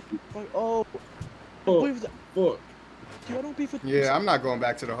 shit out of me. Oh. Oh, Wait, was that? fuck. Dude, I don't beef with. Yeah, I'm not going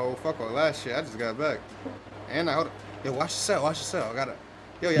back to the hole. Fuck all that shit. I just got back. And I hold it. Yo, watch the cell. Watch the cell. I gotta.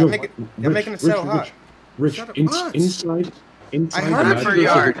 Yo, y'all making the cell hot. Rich, Shut up. inside I the heard Time it. for mattress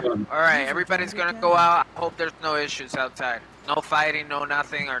yard. is a gun. Alright, everybody's gonna go out. I hope there's no issues outside. No fighting, no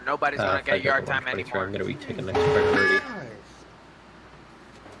nothing, or nobody's gonna get yard time anymore. I'm gonna be taking next priority.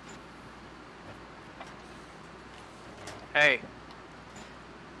 Hey.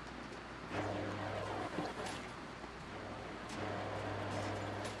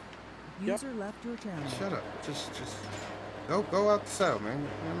 User left your channel. Shut up. Just go out the cell, man.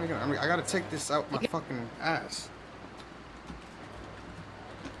 You know what I mean, I gotta take this out my fucking ass.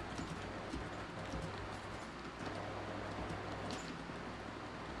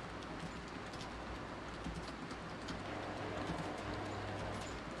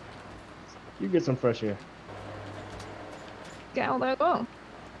 You get some fresh air. Get out there, go.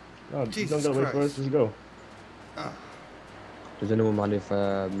 No, Jesus don't gotta wait for us. Christ. Just go. Does anyone mind if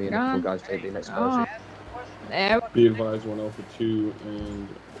me and the guys take the next person? There. Be advised, 1 Alpha 2 and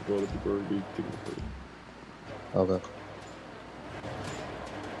go to people will be taking the first. Okay.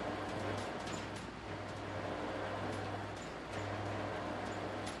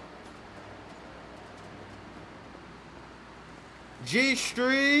 G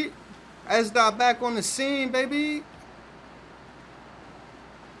Street. S dot back on the scene, baby.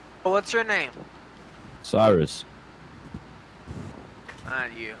 What's your name? Cyrus.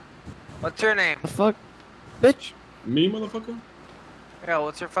 Not you. What's your name? The fuck? Bitch. Me, motherfucker? Yeah,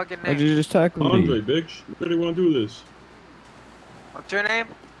 what's your fucking Why'd name? you just tackle me? Andre, bitch. You really want to do this? What's your name?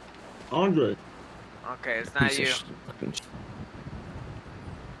 Andre. Okay, it's not Piece you. of fucking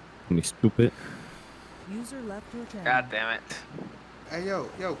me stupid. User left your channel. God damn it. Hey, yo,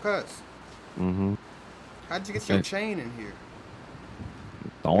 cuz. Mm-hmm. How'd you get your chain in here?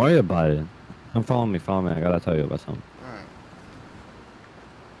 Don't worry about it. Come follow me, I gotta tell you about something. Alright.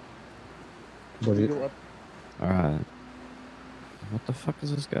 What do you... Alright. What the fuck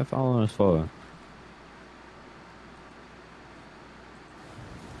is this guy following us for?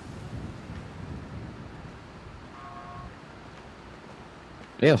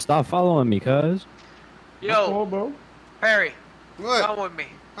 Yo, stop following me, cuz. Yo, bro. Perry. What? Come with me.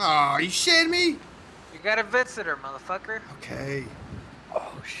 Oh, you shitting me? You got a visitor, motherfucker. Okay.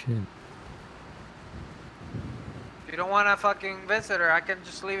 Oh, shit. If you don't want a fucking visitor, I can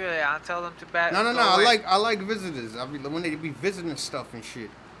just leave it there. I'll tell them to bat. No. go away. I like visitors. I mean, when they be visiting stuff and shit.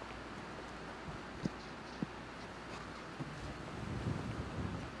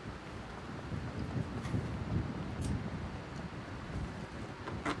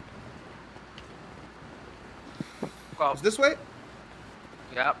 Go. Is this way?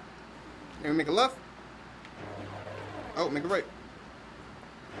 Yep. Maybe make a left. Oh, make a right.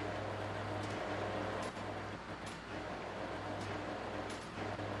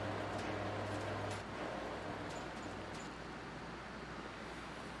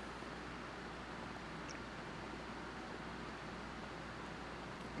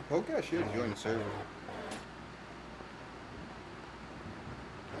 Okay, should join the server.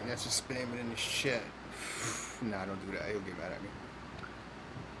 And that's just spamming in the chat. Nah, don't do that. He'll get mad at me.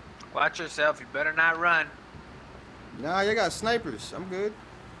 Watch yourself. You better not run. Nah, you got snipers. I'm good.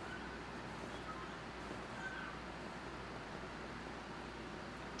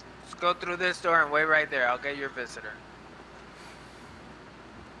 Just go through this door and wait right there. I'll get your visitor.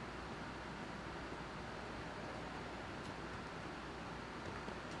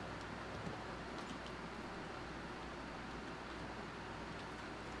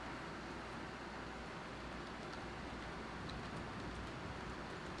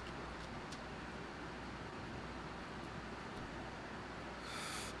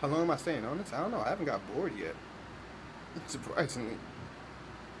 How long am I staying on this? I don't know. I haven't got bored yet. Surprisingly.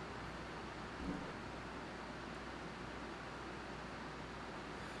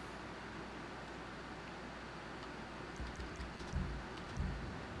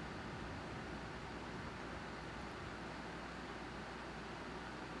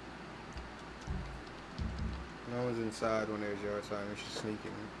 No one's inside when there's yard time. We should sneak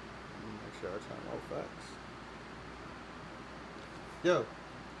in. Next yard time. Oh, facts. Yo,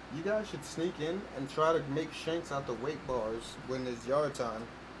 you guys should sneak in and try to make shanks out the weight bars when there's yard time.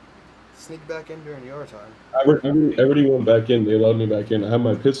 Sneak back in during yard time. Everybody went back in. They allowed me back in. I have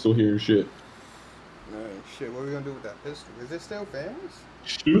my pistol here and shit. Man, shit, what are we gonna do with that pistol? Is it still famous?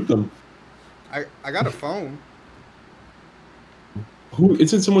 Shoot them. I got a phone. Who?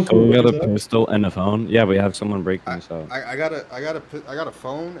 It's in someone's We got a pistol and a phone. Yeah, we have someone breaking this out. I got a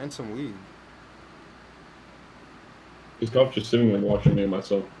phone and some weed. This cop's just sitting there watching me and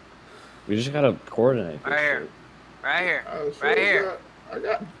myself. We just gotta coordinate. Right here. Right here. Right here.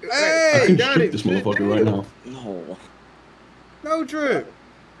 Hey, I can got shoot it. this motherfucker right now. No. No drip.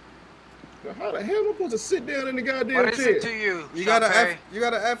 How the hell am I supposed to sit down in the goddamn What is chair? it to you? You gotta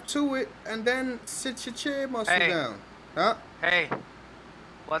F2 it and then sit your chair muscle down. Huh? Hey.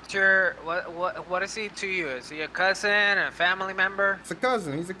 What's your what is he to you? Is he a cousin, a family member? It's a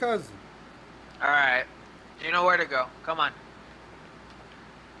cousin. He's a cousin. All right. You know where to go. Come on.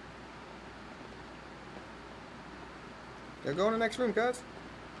 Yeah, go in the next room, guys.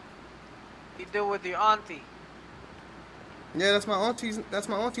 You do with your auntie. Yeah, that's my auntie's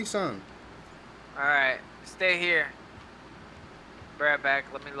son. All right. Stay here. Be right back.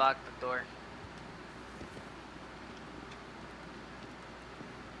 Let me lock the door.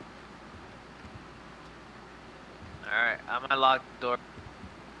 Alright, I'm gonna lock the door.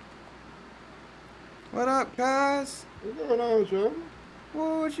 What up, guys? What's going on, Joe?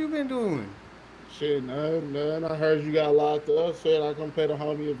 What you been doing? Shit, nothing. I heard you got locked up. Said I come pay the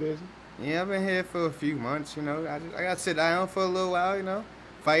homie a visit. Yeah, I've been here for a few months, you know. I got to sit down for a little while, you know.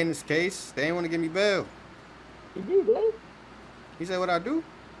 Fighting this case. They ain't want to give me bail. You do, bro? He said what I do?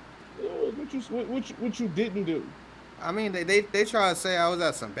 Yeah, what you didn't do? I mean, they try to say I was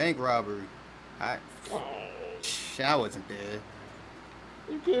at some bank robbery. I wasn't there.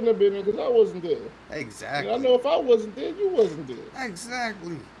 You couldn't have been there because I wasn't there. Exactly. And I know if I wasn't there, you wasn't there.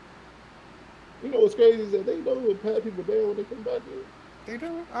 Exactly. You know what's crazy is that they know what pat people down when they come back here. They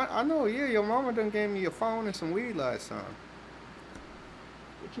do? I know, yeah. Your mama done gave me a phone and some weed last time.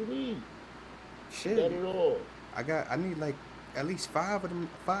 What you need? Shit. Got it all. I need like at least 5 of them,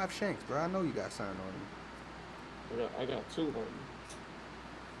 5 shanks, bro. I know you got something on you. I got 2 on me.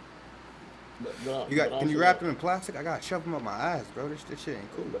 Can you wrap them in plastic? I gotta shove them up my eyes, bro. This shit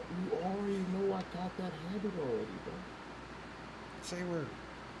ain't cool. You already know I got that habit already, bro. Say word.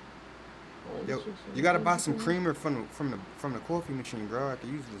 Yo, you gotta buy some creamer from the coffee machine, bro. I can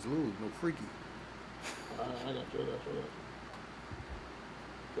use it as lube. No freaky. I got you.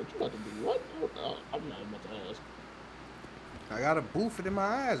 What you about to do? What? I'm not about to ask. I gotta boof it in my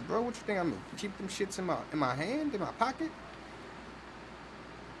eyes, bro. What you think? I'm gonna keep them shits in my hand, in my pocket?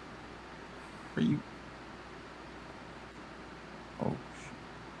 Are you? Oh.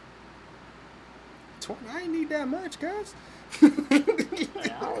 20. I ain't need that much, guys. I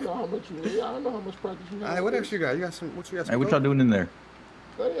don't know how much you need. I don't know how much practice you have. Alright, what else you got? You got some? What you got? Hey, what y'all doing in there?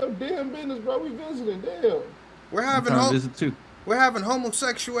 None of your damn business, bro. We visiting. Damn. We're having visit too. We're having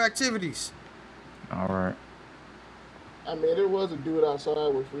homosexual activities. All right. I mean, there was a dude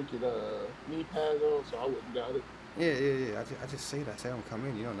outside with freaking knee pads on, so I wouldn't doubt it. Yeah. I just say that. Say I don't come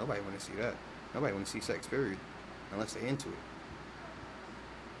in. You know, nobody want to see that. Nobody want to see sex, period, unless they're into it.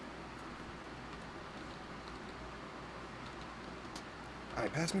 All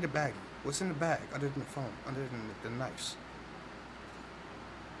right, pass me the bag. What's in the bag other than the phone, other than the knives?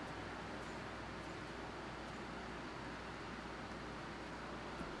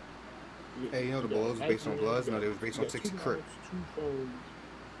 Hey, you know the Bulls was based on Bloods? No, they was based on 60 Crips. 2 phones.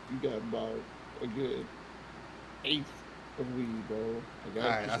 You got about a good 1/8 of weed, bro.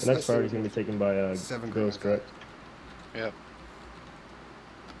 Alright, the next party's gonna be taken by 7 girls, correct? Yep.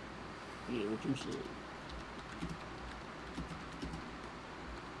 Yeah, what you said.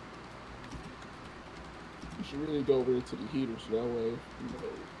 You should really go over to the heater so that way, you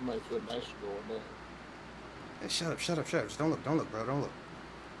might feel nicer going down. Hey, shut up. Just don't look, bro. Don't look.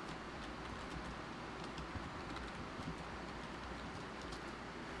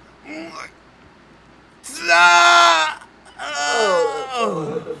 Oh,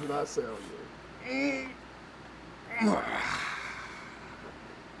 that does not sound good.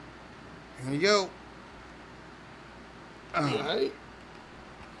 Here you go. Right?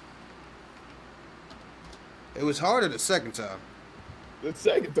 It was harder the second time. The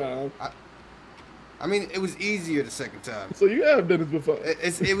second time? I mean, it was easier the second time. So you have done this before?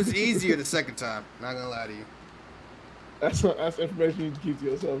 It was easier the second time. Not gonna lie to you. That's information you need to keep to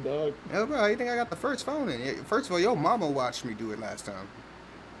yourself, dog. Yo, bro, you think I got the first phone in? First of all, your mama watched me do it last time.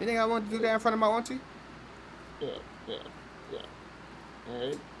 You think I wanted to do that in front of my auntie? Yeah.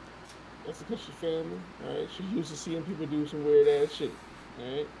 Alright. That's because she's family. Alright. She's used to seeing people do some weird ass shit.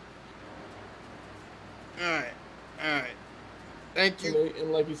 Alright. Alright. Thank you.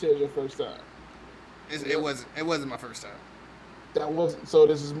 And like you said, it's your first time. It wasn't my first time. That wasn't. So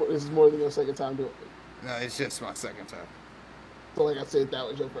this is more than your second time doing it. No, it's just my second time. So like I said, that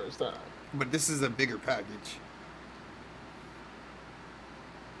was your first time. But this is a bigger package.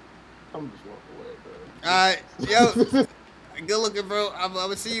 I'm just walking away, bro. Alright, yo. Good looking, bro. I'm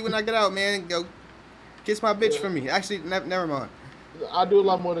gonna see you when I get out, man. Go kiss my bitch for me. Actually, never mind. I do a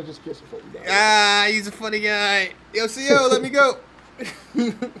lot more than just kissing for you, dog. He's a funny guy. Yo, CO, let me go.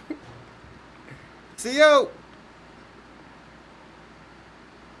 CO.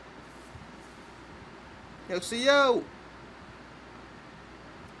 Yo, CO.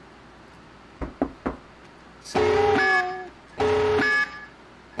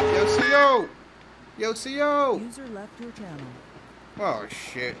 Yo, CO. User left your channel. Oh,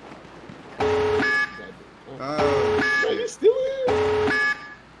 shit. Are you still here?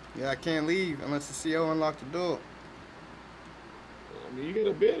 Yeah, I can't leave unless the CO unlocked the door. I mean, you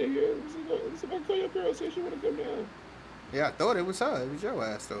got a bed in here. Let's see if I can call your girl and see if she want to come down. Yeah, I thought it was her. It was your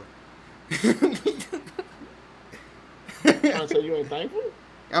ass, though. Trying to say you ain't thankful?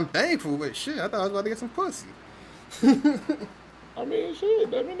 I'm thankful, but shit, I thought I was about to get some pussy. I mean, shit,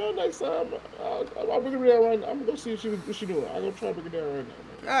 let me know next time. I'll bring her down right now. I'm gonna go see what she doing. I'm gonna try to bring her down right now,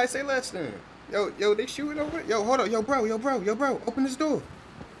 man. Alright, say less then. Yo, they shooting over it? Yo, hold up. Yo, bro. Open this door.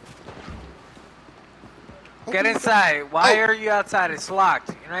 Get inside. Why are you outside? It's locked.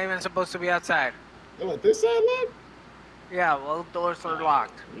 You're not even supposed to be outside. You let this side locked? Yeah, well, doors are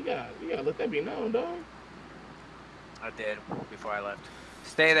locked. You gotta let that be known, dog. I did before I left.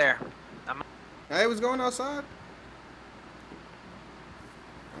 Stay there. Hey, what's going outside?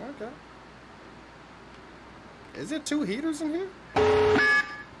 Okay. Is there 2 heaters in here?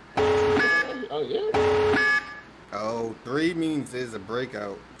 Oh, yeah. Oh, 3 means there's a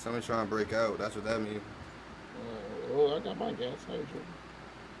breakout. Someone's trying to break out. That's what that means. Well, I got my gas hydrant.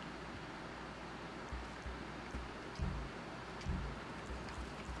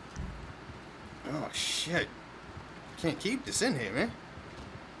 Oh, shit. Can't keep this in here, man.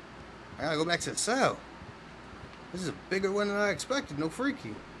 I gotta go back to the cell. This is a bigger one than I expected. No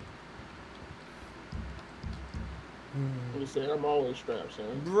freaky. What you say? I'm always strapped,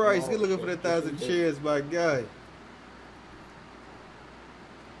 son. Bryce, good looking for that 1,000 cheers, my guy.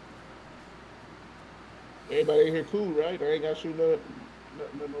 Everybody in here cool, right? I ain't got to shoot no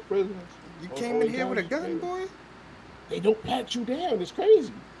prisoners. You came in here with a gun, boy? They don't pat you down. It's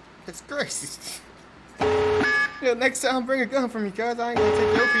crazy. It's crazy. Yeah, next time bring a gun for me, cuz I ain't gonna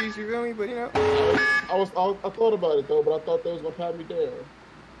take your piece, you feel me? But you know. I thought about it though, but I thought they was gonna pat me down.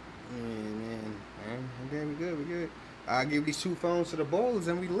 Yeah, man. Okay, we good. I'll give these 2 phones to the ballers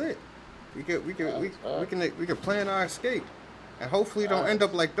and we lit. We can plan our escape. And hopefully don't end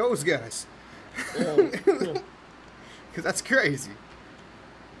up like those guys. Cause that's crazy.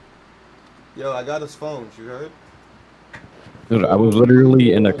 Yo, I got his phones, you heard? Dude, I was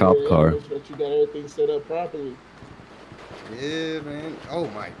literally in a cop car. But you got everything set up properly. Yeah, man. Oh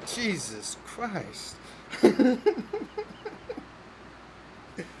my Jesus Christ.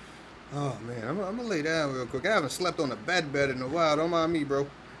 Oh man, I'm gonna lay down real quick. I haven't slept on a bed in a while. Don't mind me, bro.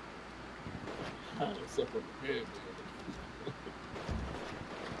 I haven't slept on the bed.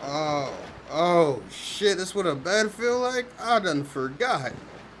 Oh shit, that's what a bed feel like? I done forgot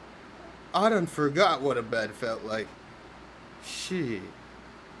what a bed felt like. Shit.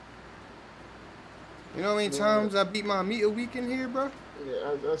 You know how many times I beat my meat a week in here, bro?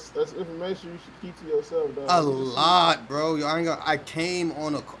 Yeah, that's information you should keep to yourself, dog. A lot, bro. I came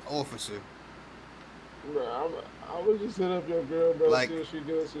on an officer. Bro, I was just hit up your girl, bro. Like, see what she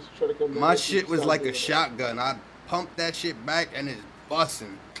doing. She's trying to come back. My shit was like a shotgun. I pumped that shit back and it's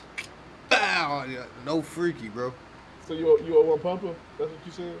busting. Bow! No freaky, bro. So you a one pumper? That's what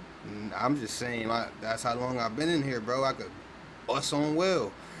you said? I'm just saying, that's how long I've been in here, bro. I could bust on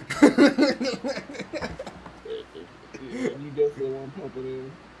well. Yeah, you definitely a one pumper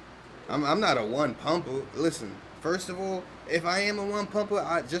then. I'm not a one pumper. Listen, first of all, if I am a one pumper,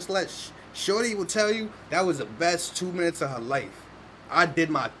 I just let Shorty will tell you that was the best 2 minutes of her life. I did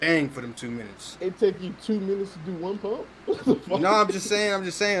my thing for them 2 minutes. It take you 2 minutes to do one pump? No, I'm just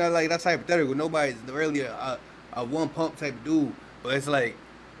saying. Like that's hypothetical. Nobody's really a one pump type of dude. But it's like,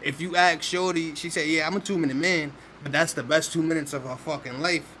 if you ask Shorty, she said, yeah, I'm a 2-minute man, but that's the best 2 minutes of her fucking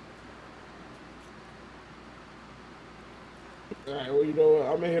life. Alright, well, you know what?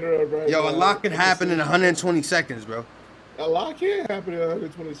 I'm gonna hit her up right now. Yo, a lot can happen in 120 seconds, bro. A lot can happen in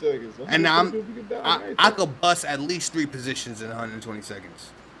 120 seconds. And I could bust at least 3 positions in 120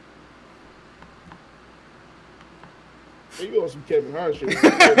 seconds. Hey, you on some Kevin Hart shit.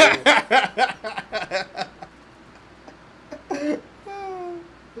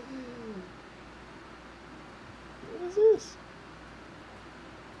 What is this?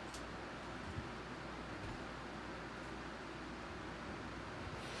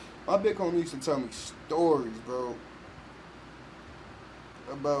 My big homie used to tell me stories, bro,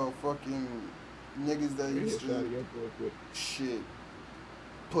 about fucking niggas that used to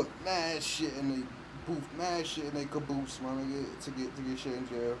put mad shit in they booth, mad shit in they caboose, my nigga, to get shit in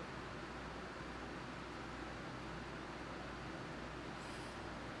jail.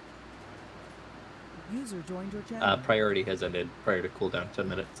 User joined your channel. Priority has ended prior to cooldown 10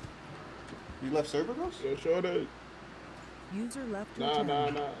 minutes. You left server ghost? Yeah, sure did. User left your Nah,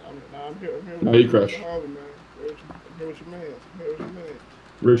 channel. I'm here. I'm here. Nah, you crashed. I'm here with your man.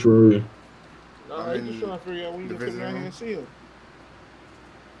 Rich, where are you? Nah, he's just trying to figure out when you gonna come down here and see him.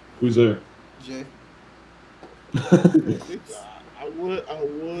 Who's there? Jay. I would.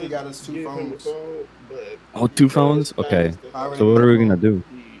 He got us 2 phones. But Oh, 2 phones? Okay. So what are we gonna do?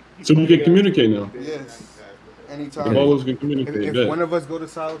 So we can communicate now. Yes. Anytime. All of us can communicate. If one of us go to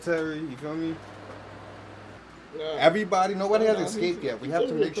solitary, you feel me? Everybody, nobody has escaped yet. We have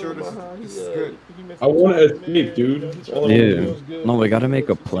to make sure this is good. I want to escape, dude. That's all I Yeah. want to do. No, we gotta make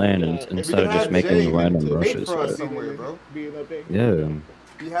a plan instead of just making random rushes. For us Right? somewhere, bro. Yeah.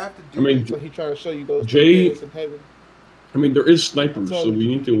 You have to do I mean, So he trying to show you those Jay. minutes in heaven. I mean, there is snipers, so we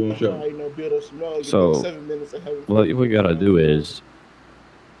need to watch out. Build up some knowledge. So 7 minutes of heaven. what we gotta do is,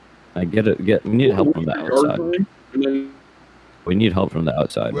 we need help from the outside. We need help from the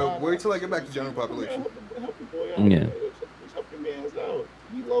outside. Well, wait till I get back to general population. Yeah. Let's help your man's out.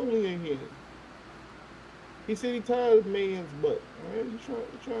 He lonely in here. He said he tired of man's butt. Right? He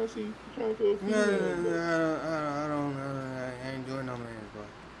trying to feel. No, I don't. I ain't doing no man's butt.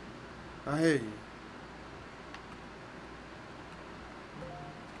 I hear you.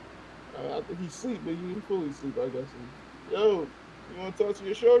 I think he's asleep, but he ain't fully asleep, I guess. Yo, you want to talk to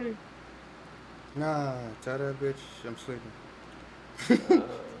your shorty? Nah, tell that bitch I'm sleeping.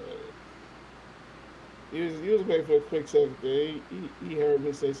 He was waiting for a quick second there. He heard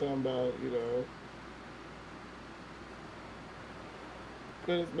me say something about, you know.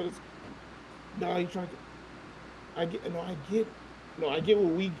 But it's nah, he trying to. I get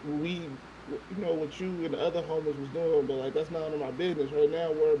what we you know, what you and the other homies was doing, but like that's none of my business right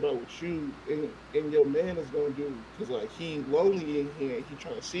now. Worry about what you and your man is gonna do, cause like he lonely in here, and he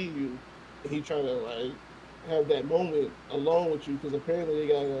trying to see you, and he trying to like have that moment alone with you, cause apparently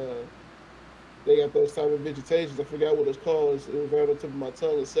they got those type of vegetations. I forgot what it's called. It was right on the tip of my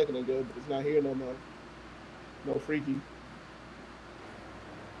tongue a second ago, but it's not here no more. No freaky.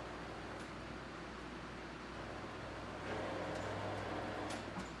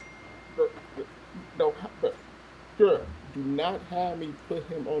 No, girl, do not have me put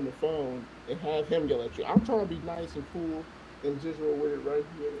him on the phone and have him yell at you. I'm trying to be nice and cool and just roll with it right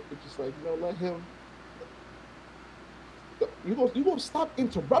here. It's just like, you know, let him. You gonna stop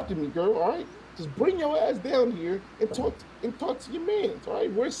interrupting me, girl? All right, just bring your ass down here and talk to your man. All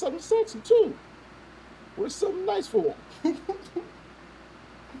right, wear something sexy too. Wear something nice for him.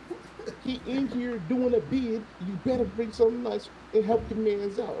 He in here doing a bid. You better bring something nice and help your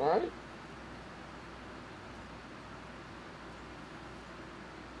man's out. All right.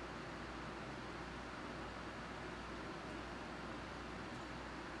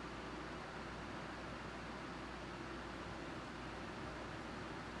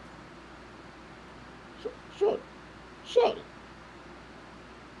 Sure.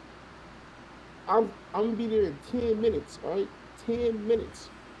 I'm gonna be there in 10 minutes, all right? 10 minutes.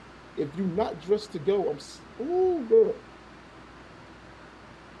 If you're not dressed to go, ooh, girl.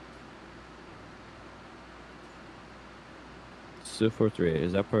 Still 438.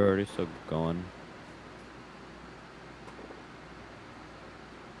 Is that priority still going?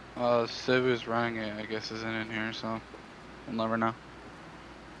 Civ is running it, I guess isn't in here, so we'll never know.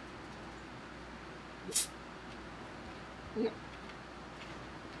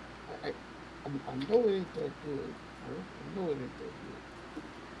 I know it ain't that good. I know it ain't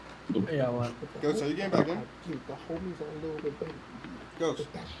that good. Yeah, what? Go, so you getting back in? The homies are a little bit better. Ghost.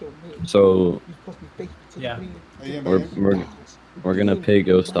 So Yeah. we're gonna pay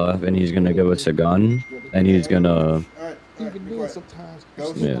Ghost off, and he's gonna give us a gun, and he's gonna. Even then, sometimes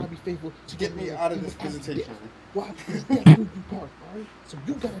Ghost, you gotta be faithful to get me out of this visitation. Why? Because that's who you are, alright? So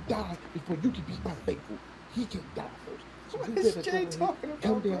you gotta die before you can be unfaithful. He can die first. So What you is better Jay go talking ahead,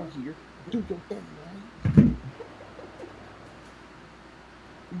 come about, down bro? here, do your thing, right?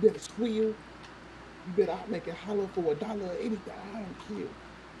 You better squeal. You better make it hollow for $1 or anything. I don't care.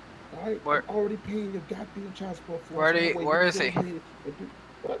 Alright? I'm already paying your goddamn child support for it. Where is he?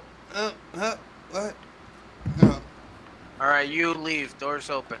 What? What? All right, you leave. Doors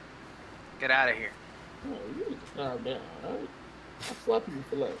open. Get out of here. Oh, you need to calm down, alright? I'll slap you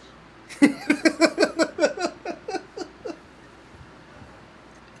for less.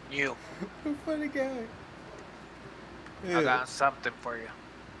 You. Funny guy. I got something for you.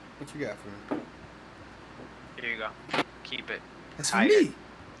 What you got for me? Here you go. Keep it. That's for Hide me. it.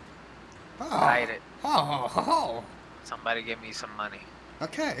 Oh. Hide it. Oh. Somebody give me some money.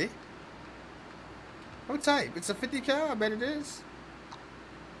 Okay. What type? It's a 50 cal. I bet it is.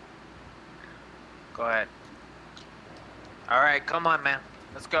 Go ahead. All right, come on, man.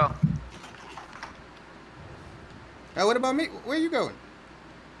 Let's go. Now, what about me? Where are you going?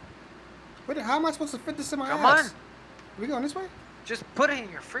 How am I supposed to fit this in my Come ass? on. We going this way? Just put it in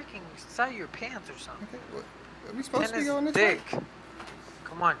your freaking side of your pants or something. Okay. Are we supposed to be going this dick. way?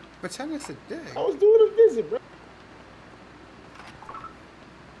 Come on. Pretend it's a dick. I was doing a visit, bro.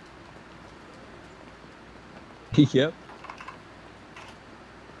 Yep.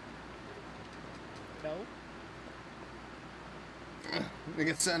 No.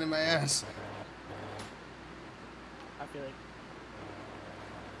 Nigga, something in my ass. I feel like.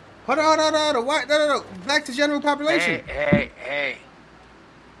 Hold on. Why? No. Back to general population. Hey.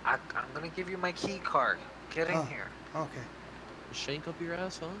 I'm gonna give you my key card. Get in here. Okay. Shank up your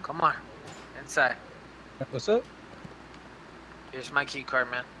ass, huh? Come on. Inside. What's up? Here's my key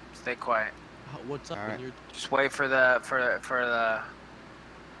card, man. Stay quiet. What's up? All right. Just wait for the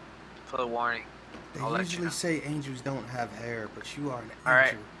warning. They I'll let you usually know. say angels don't have hair, but you are an angel. All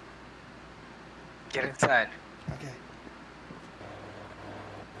right. Get inside. Okay.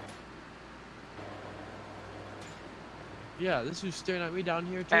 Yeah, this who's staring at me down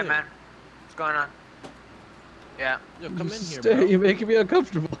here too. Hey, man. What's going on? Yeah. Yo, come in here, Stay, bro. you're making me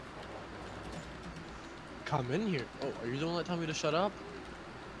uncomfortable. Come in here. Oh, are you the one that told me to shut up?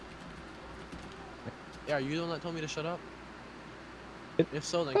 Yeah, are you the one that told me to shut up? If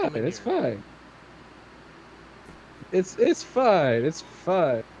so, then come in It's here. fine. It's fine. It's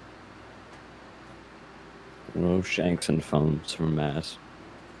fine. No shanks and phones from Mass.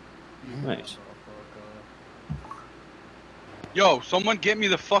 Nice. Yo, someone get me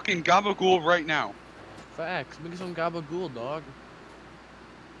the fucking gabagool right now. Facts. Make some gabagool, dog.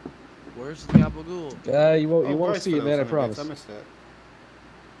 Where's the gabagool? You won't see it, man. I promise. I missed that.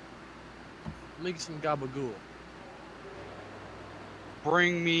 Make some gabagool.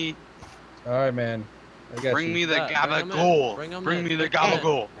 Bring me. All right, man. I got Bring you. me the Bring 'em in. gabagool. Bring 'em Bring in. me the Bring 'em in.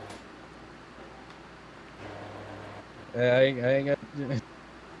 gabagool. I ain't got.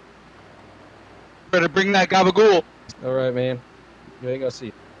 Better bring that gabagool. All right, man. You ain't gonna see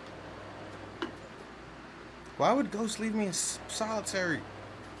it. Why would Ghost leave me in solitary?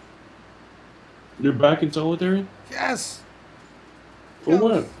 You're back in solitary? Yes. For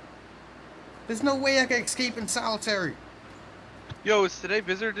what? There's no way I can escape in solitary. Yo, is today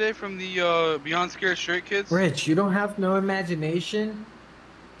visitor day from the Beyond Scared Straight Kids? Rich, you don't have no imagination?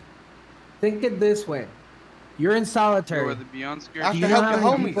 Think it this way. You're in solitary. Or the Beyond Scared I have Do to you know help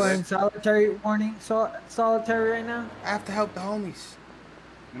how the many people are homies. in solitary solitary right now? I have to help the homies.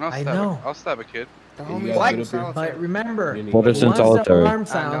 And I'll I stab know. I'll stab a kid. The Hey, you homies guys are good in up here? solitary. But remember, What is in once the solitary? alarm I know,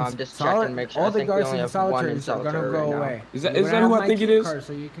 sounds, I'm just checking to make sure. all I the think we guards only in have one in solitaries are gonna solitary go right now. away. Is that You're is gonna that who have I my think it key is? card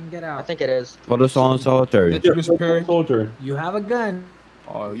so you can get out. I think it is. What is all in solitary? Is that you, Mr. Perry? Solitary. You have a gun.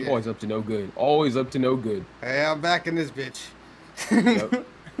 Oh, you always up to no good. Always up to no good. Hey, I'm back in this bitch. Yep.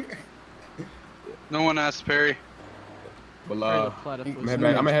 No one asked Perry. Well, Platypus. I'm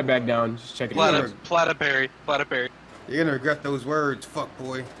gonna head back down. Just check it out. Platyperry. Platyperry. You're gonna regret those words, fuck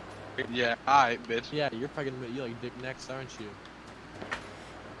boy. Yeah, alright, bitch. Yeah, you're probably gonna you like dick next, aren't you?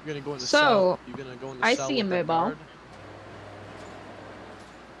 You're gonna go in the So, cell. You're gonna go in the I cell see a with that mobile. guard.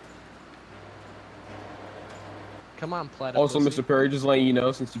 Come on, Platypus. Also, Mr. Perry, just letting you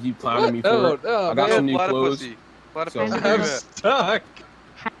know, since you keep clowning me for No, it, no, I got man. some new clothes. Platypussy. So, I'm I'm stuck.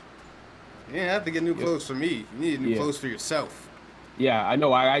 You didn't have to get new clothes for me. You needed new Yeah. clothes for yourself. yeah, I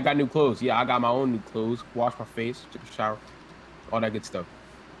know. I got new clothes. Yeah, I got my own new clothes. Wash my face, took a shower, all that good stuff.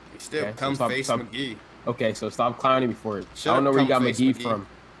 You still Okay, come stop- face stop. McGee. Okay, so stop clowning me for it. Shut I don't know up, where you got cum face McGee McGee. from.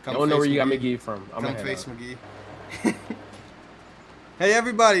 I Cum don't know where face you got McGee. McGee from. I'm Cum gonna face head McGee. Hey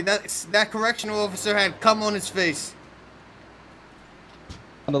everybody, that correctional officer had cum on his face.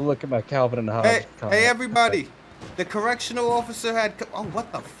 I'm gonna look at my Calvin and Hobbes. Hey everybody, the correctional officer had cum. Oh,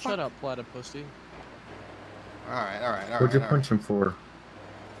 what the fuck? Shut up, platypussy. Alright. What'd you punch him for?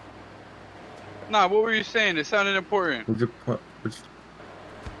 Nah, what were you saying? It sounded important. What'd you punch?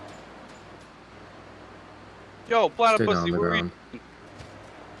 Yo, Stay platypussy, down on what the were you? ground.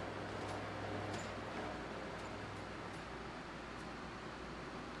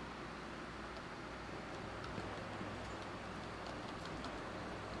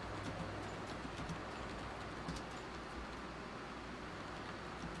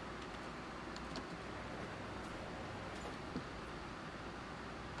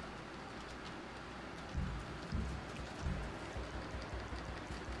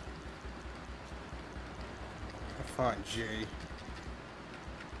 Fine, Jay.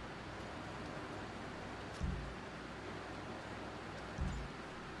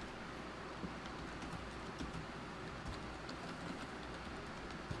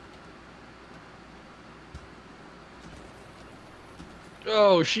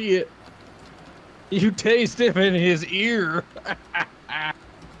 Oh shit! You taste him in his ear.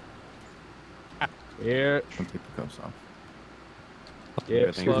 Yeah. Some people cuffs off.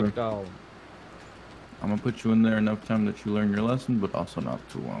 Yeah, Thank you. fucked on. I'm gonna put you in there enough time that you learn your lesson, but also not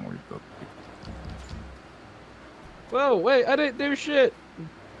too long where you go. Whoa, wait, I didn't do shit.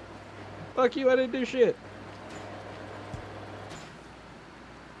 Fuck you, I didn't do shit.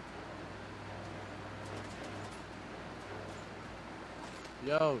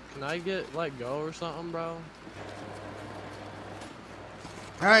 Yo, can I get let go or something, bro?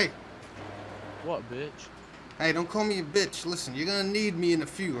 Hey! What, bitch? Hey, don't call me a bitch. Listen, you're gonna need me in a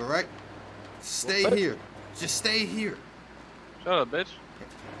few, alright? Stay What? here. Just stay here. Shut up, bitch.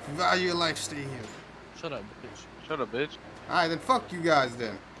 If you value your life, stay here. Shut up, bitch. Shut up, bitch. Alright, then fuck you guys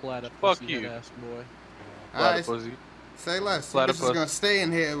then. Platypussy Fuck you. head ass boy. Alright, Platypussy. say less. Platypus. This is gonna stay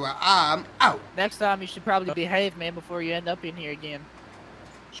in here while I'm out. Next time you should probably behave, man, before you end up in here again.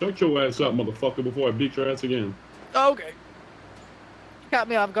 Shut your ass up, motherfucker, before I beat your ass again. Okay. Caught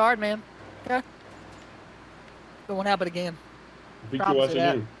me off guard, man. Okay. It won't happen again. Beat Promise your ass you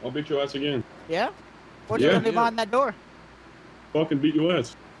that. again. I'll beat your ass again. Yeah? What you gonna do behind that door? Fucking beat your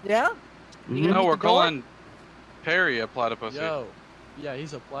ass. Yeah? You gonna No, beat we're the door? calling Perry a platypussy. Yo. Yeah,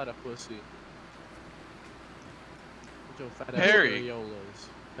 he's a platypussy. With your fat Perry. ass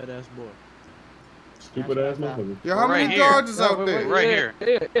fat ass boy. Stupid ass motherfucker. Yo, how Right many here. guards is out there? Right here.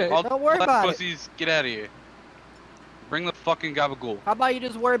 All Don't worry about it. platypussies, get out of here. Bring the fucking gabagool. How about you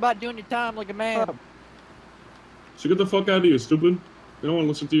just worry about doing your time like a man? So get the fuck out of here, stupid. They don't want to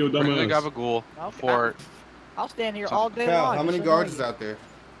listen to your dumb Bring the ass. gabagool Okay. for I'll stand here all day Cal, long. how many just guards annoy is out there?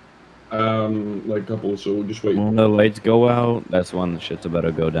 Like a couple, so just wait. When the lights go out, that's when the shit's about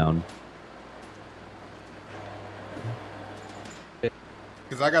to go down.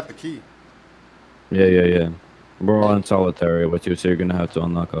 Because I got the key. Yeah. We're all in solitary with you, so you're gonna have to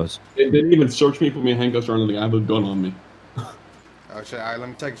unlock us. They didn't even search me, put me in handcuffs or anything. I have a gun on me. Oh shit, alright, let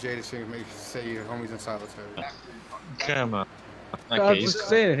me text Jay to see say your homie's in solitary. Come on. I'm just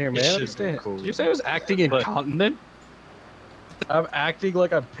standing here, man. I'm standing. Did you say I was acting incontinent? I'm acting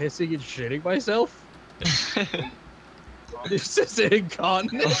like I'm pissing and shitting myself? This is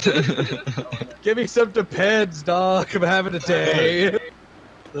incontinent. Give me some Depends, dog. I'm having a day.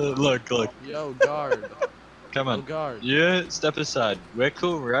 Look. Yo, guard. Come on. Yo, guard. Yeah, step aside. We're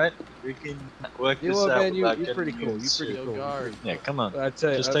cool, right? We can work You this know what, out man? without You're pretty getting cool. you You're pretty Yo, cool. guard. Yeah, come on. I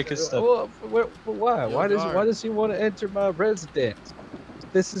tell you, Just take a step. Well, why? Yo, Why guard. does he want to enter my residence?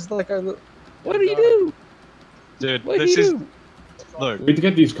 This is like our. What do you do? Dude, What do this you is. do? Look. We need to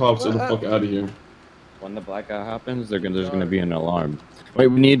get these cops the fuck out of here. When the blackout happens, there's gonna be an alarm. Wait,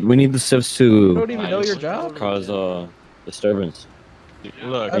 we need the civs to. You don't even know your job? Cause disturbance.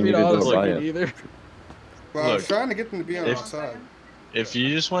 Look. I mean, Look, honestly, either. Well, I was Look, trying to get them to be on our side. If you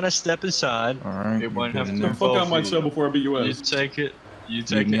just want to step aside, it won't have to Get the fuck out involve my you. cell before I beat your You ass. take it. You Beat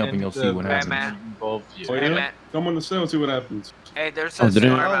take me it up and you'll into see the what room happens. that involve you. Oh, yeah? Come on the cell and see what happens. Hey, there's Oh, a didn't-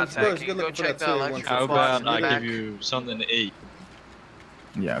 storm Oh, outside. good Can you go looking for check that the too, electrical How box about in the I back? give you something to eat?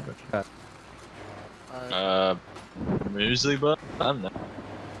 Yeah, I got you. Muesli bar? I'm not.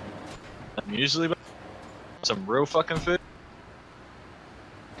 Muesli bar? Some real fucking food?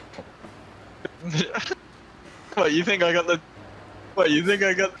 What, you think I got the... What, you think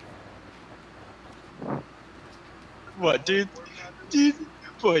I got... What, dude?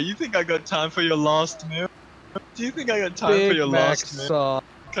 What, you think I got time for your last meal? Do you think I got time for Big your Mac last meal? sauce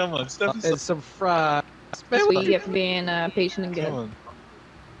Come on, step aside. and some fries. That's what you get for being patient and good.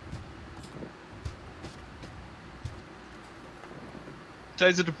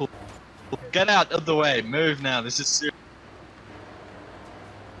 Taser to pull. Get out of the way. Move now. This is serious.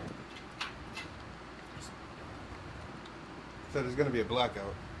 So there's gonna be a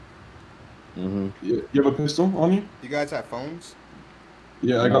blackout. You have a pistol on you? You guys have phones?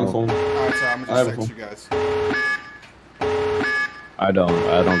 Yeah, I got a phone. Alright, so I'm gonna just text you guys. I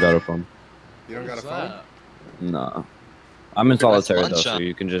don't got a phone. You don't got a phone? Nah. I'm in solitary though, so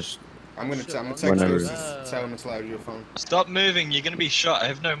you can just. I'm gonna text whenever. you. Tell him it's loud your phone. Stop moving. You're gonna be shot. I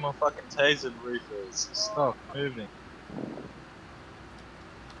have no more fucking taser refills. Stop moving.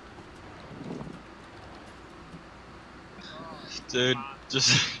 Dude,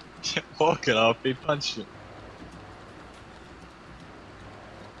 just walk it off. He punched you.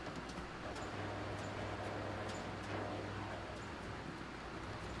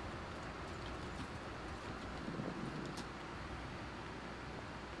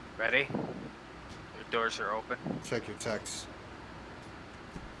 Ready? Your doors are open. Check your text.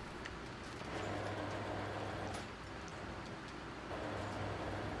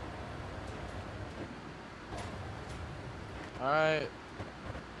 Alright.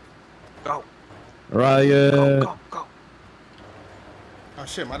 Go. Riot. Go. Oh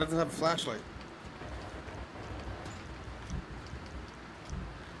shit, mine doesn't have a flashlight.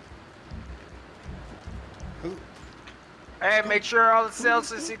 Who? Hey, make sure all the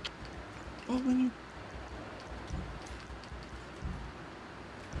cells are secure.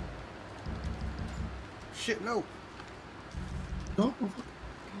 Shit, no. No.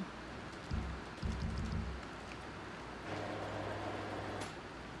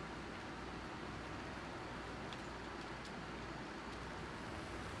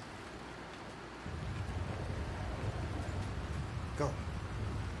 Go.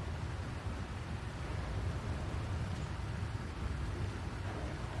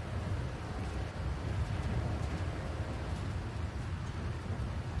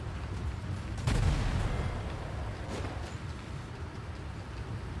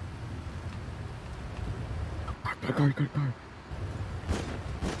 Car.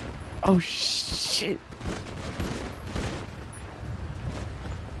 Oh shit.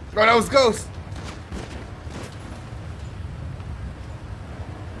 Oh, that was Ghost.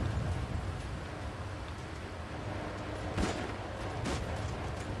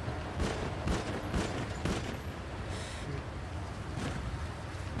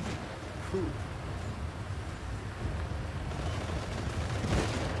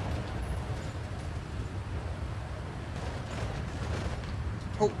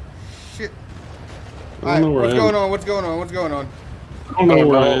 Oh, shit. I don't know where what's I am. going on? What's going on? What's going on? I don't know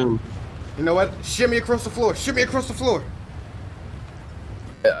where I am. You know what? Shimmy across the floor. Shimmy across the floor.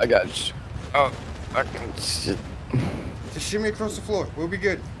 Yeah, I got you. Oh, I can shit. Just shimmy across the floor. We'll be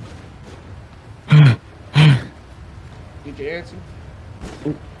good. Did you answer?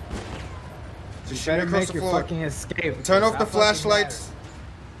 Just You shimmy better across make the your floor. fucking escape. Turn off Stop the fucking flashlights.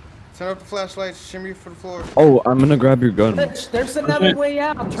 Turn off the flashlights. Shimmy for the floor. Oh, I'm gonna grab your gun. Rich, there's another way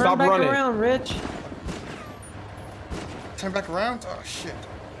out. Turn Stop back running. around, Rich. Turn back around? Oh, shit.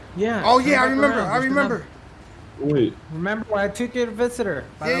 Yeah. Oh, turn yeah, I back remember. around. I There's remember. Wait. Remember when I took you to Visitor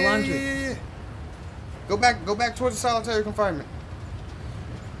by the laundry? Yeah. Go back towards the solitary confinement.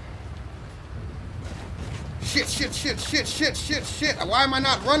 Shit. Why am I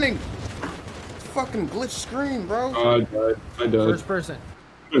not running? Fucking glitch screen, bro. I died. First person.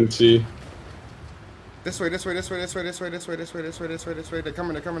 Couldn't see. This way. They're coming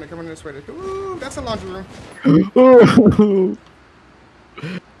this way. Ooh, that's a laundry room.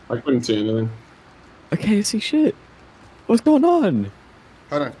 I couldn't see anything. I can't see shit. What's going on?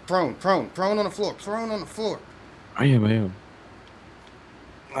 Hold on. Prone on the floor. I am.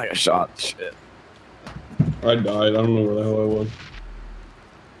 I got shot. Shit. I died. I don't know where the hell I was.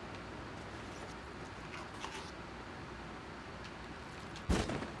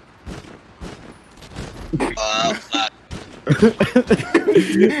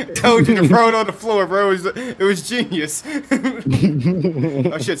 Told you to prone on the floor, bro. It was genius.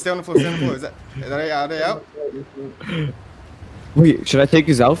 Oh shit! Stay on the floor. Is they out? Wait, should I take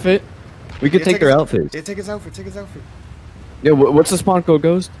his outfit? We could take their outfits. Yeah, take his outfit. Yeah, what's the spawn code,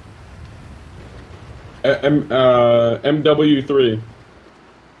 Ghost? MW3.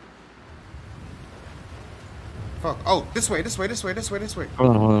 Fuck. Oh, this way.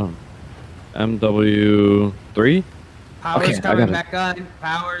 Hold on. MW3? Power's coming back on.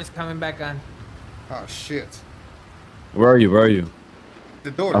 Power's coming back on. Oh shit. Where are you?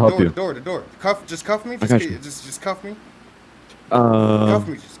 The door. Just cuff me. Just cuff me. Cuff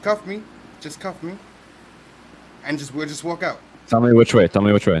me. Just cuff me. and we'll just walk out. Tell me which way. Tell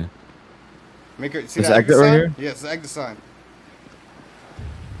me which way. Make it. See Is that exit exit right sign? here? Yes, the exit sign.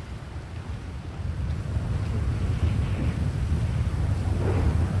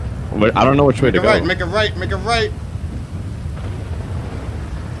 Wait, I don't know which way to go. Make it right. Make it right.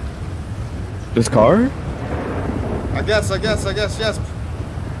 This car? I guess, yes.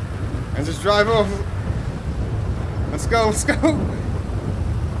 And just drive over. Let's go.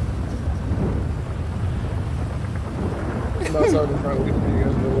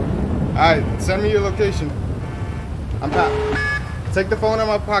 Alright, send me your location. I'm back. Take the phone out of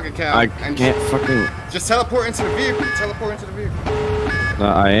my pocket, Cal. I can't fucking... Just teleport into the vehicle. No,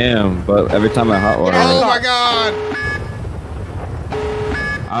 I am, but every time I hotwire... Oh my god!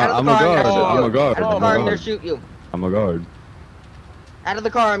 I'm a guard. I'm a guard. Out of the car, I'm gonna shoot you. I'm a guard. Out of the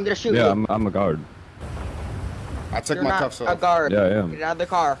car, I'm gonna shoot you. Yeah, I'm a guard. I took You're my not cuffs off. a guard. Yeah, I am. Get out of the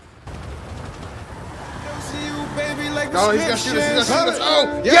car. Oh, he's gonna shoot us.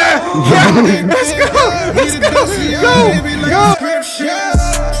 Oh, yeah! Let's go! Go!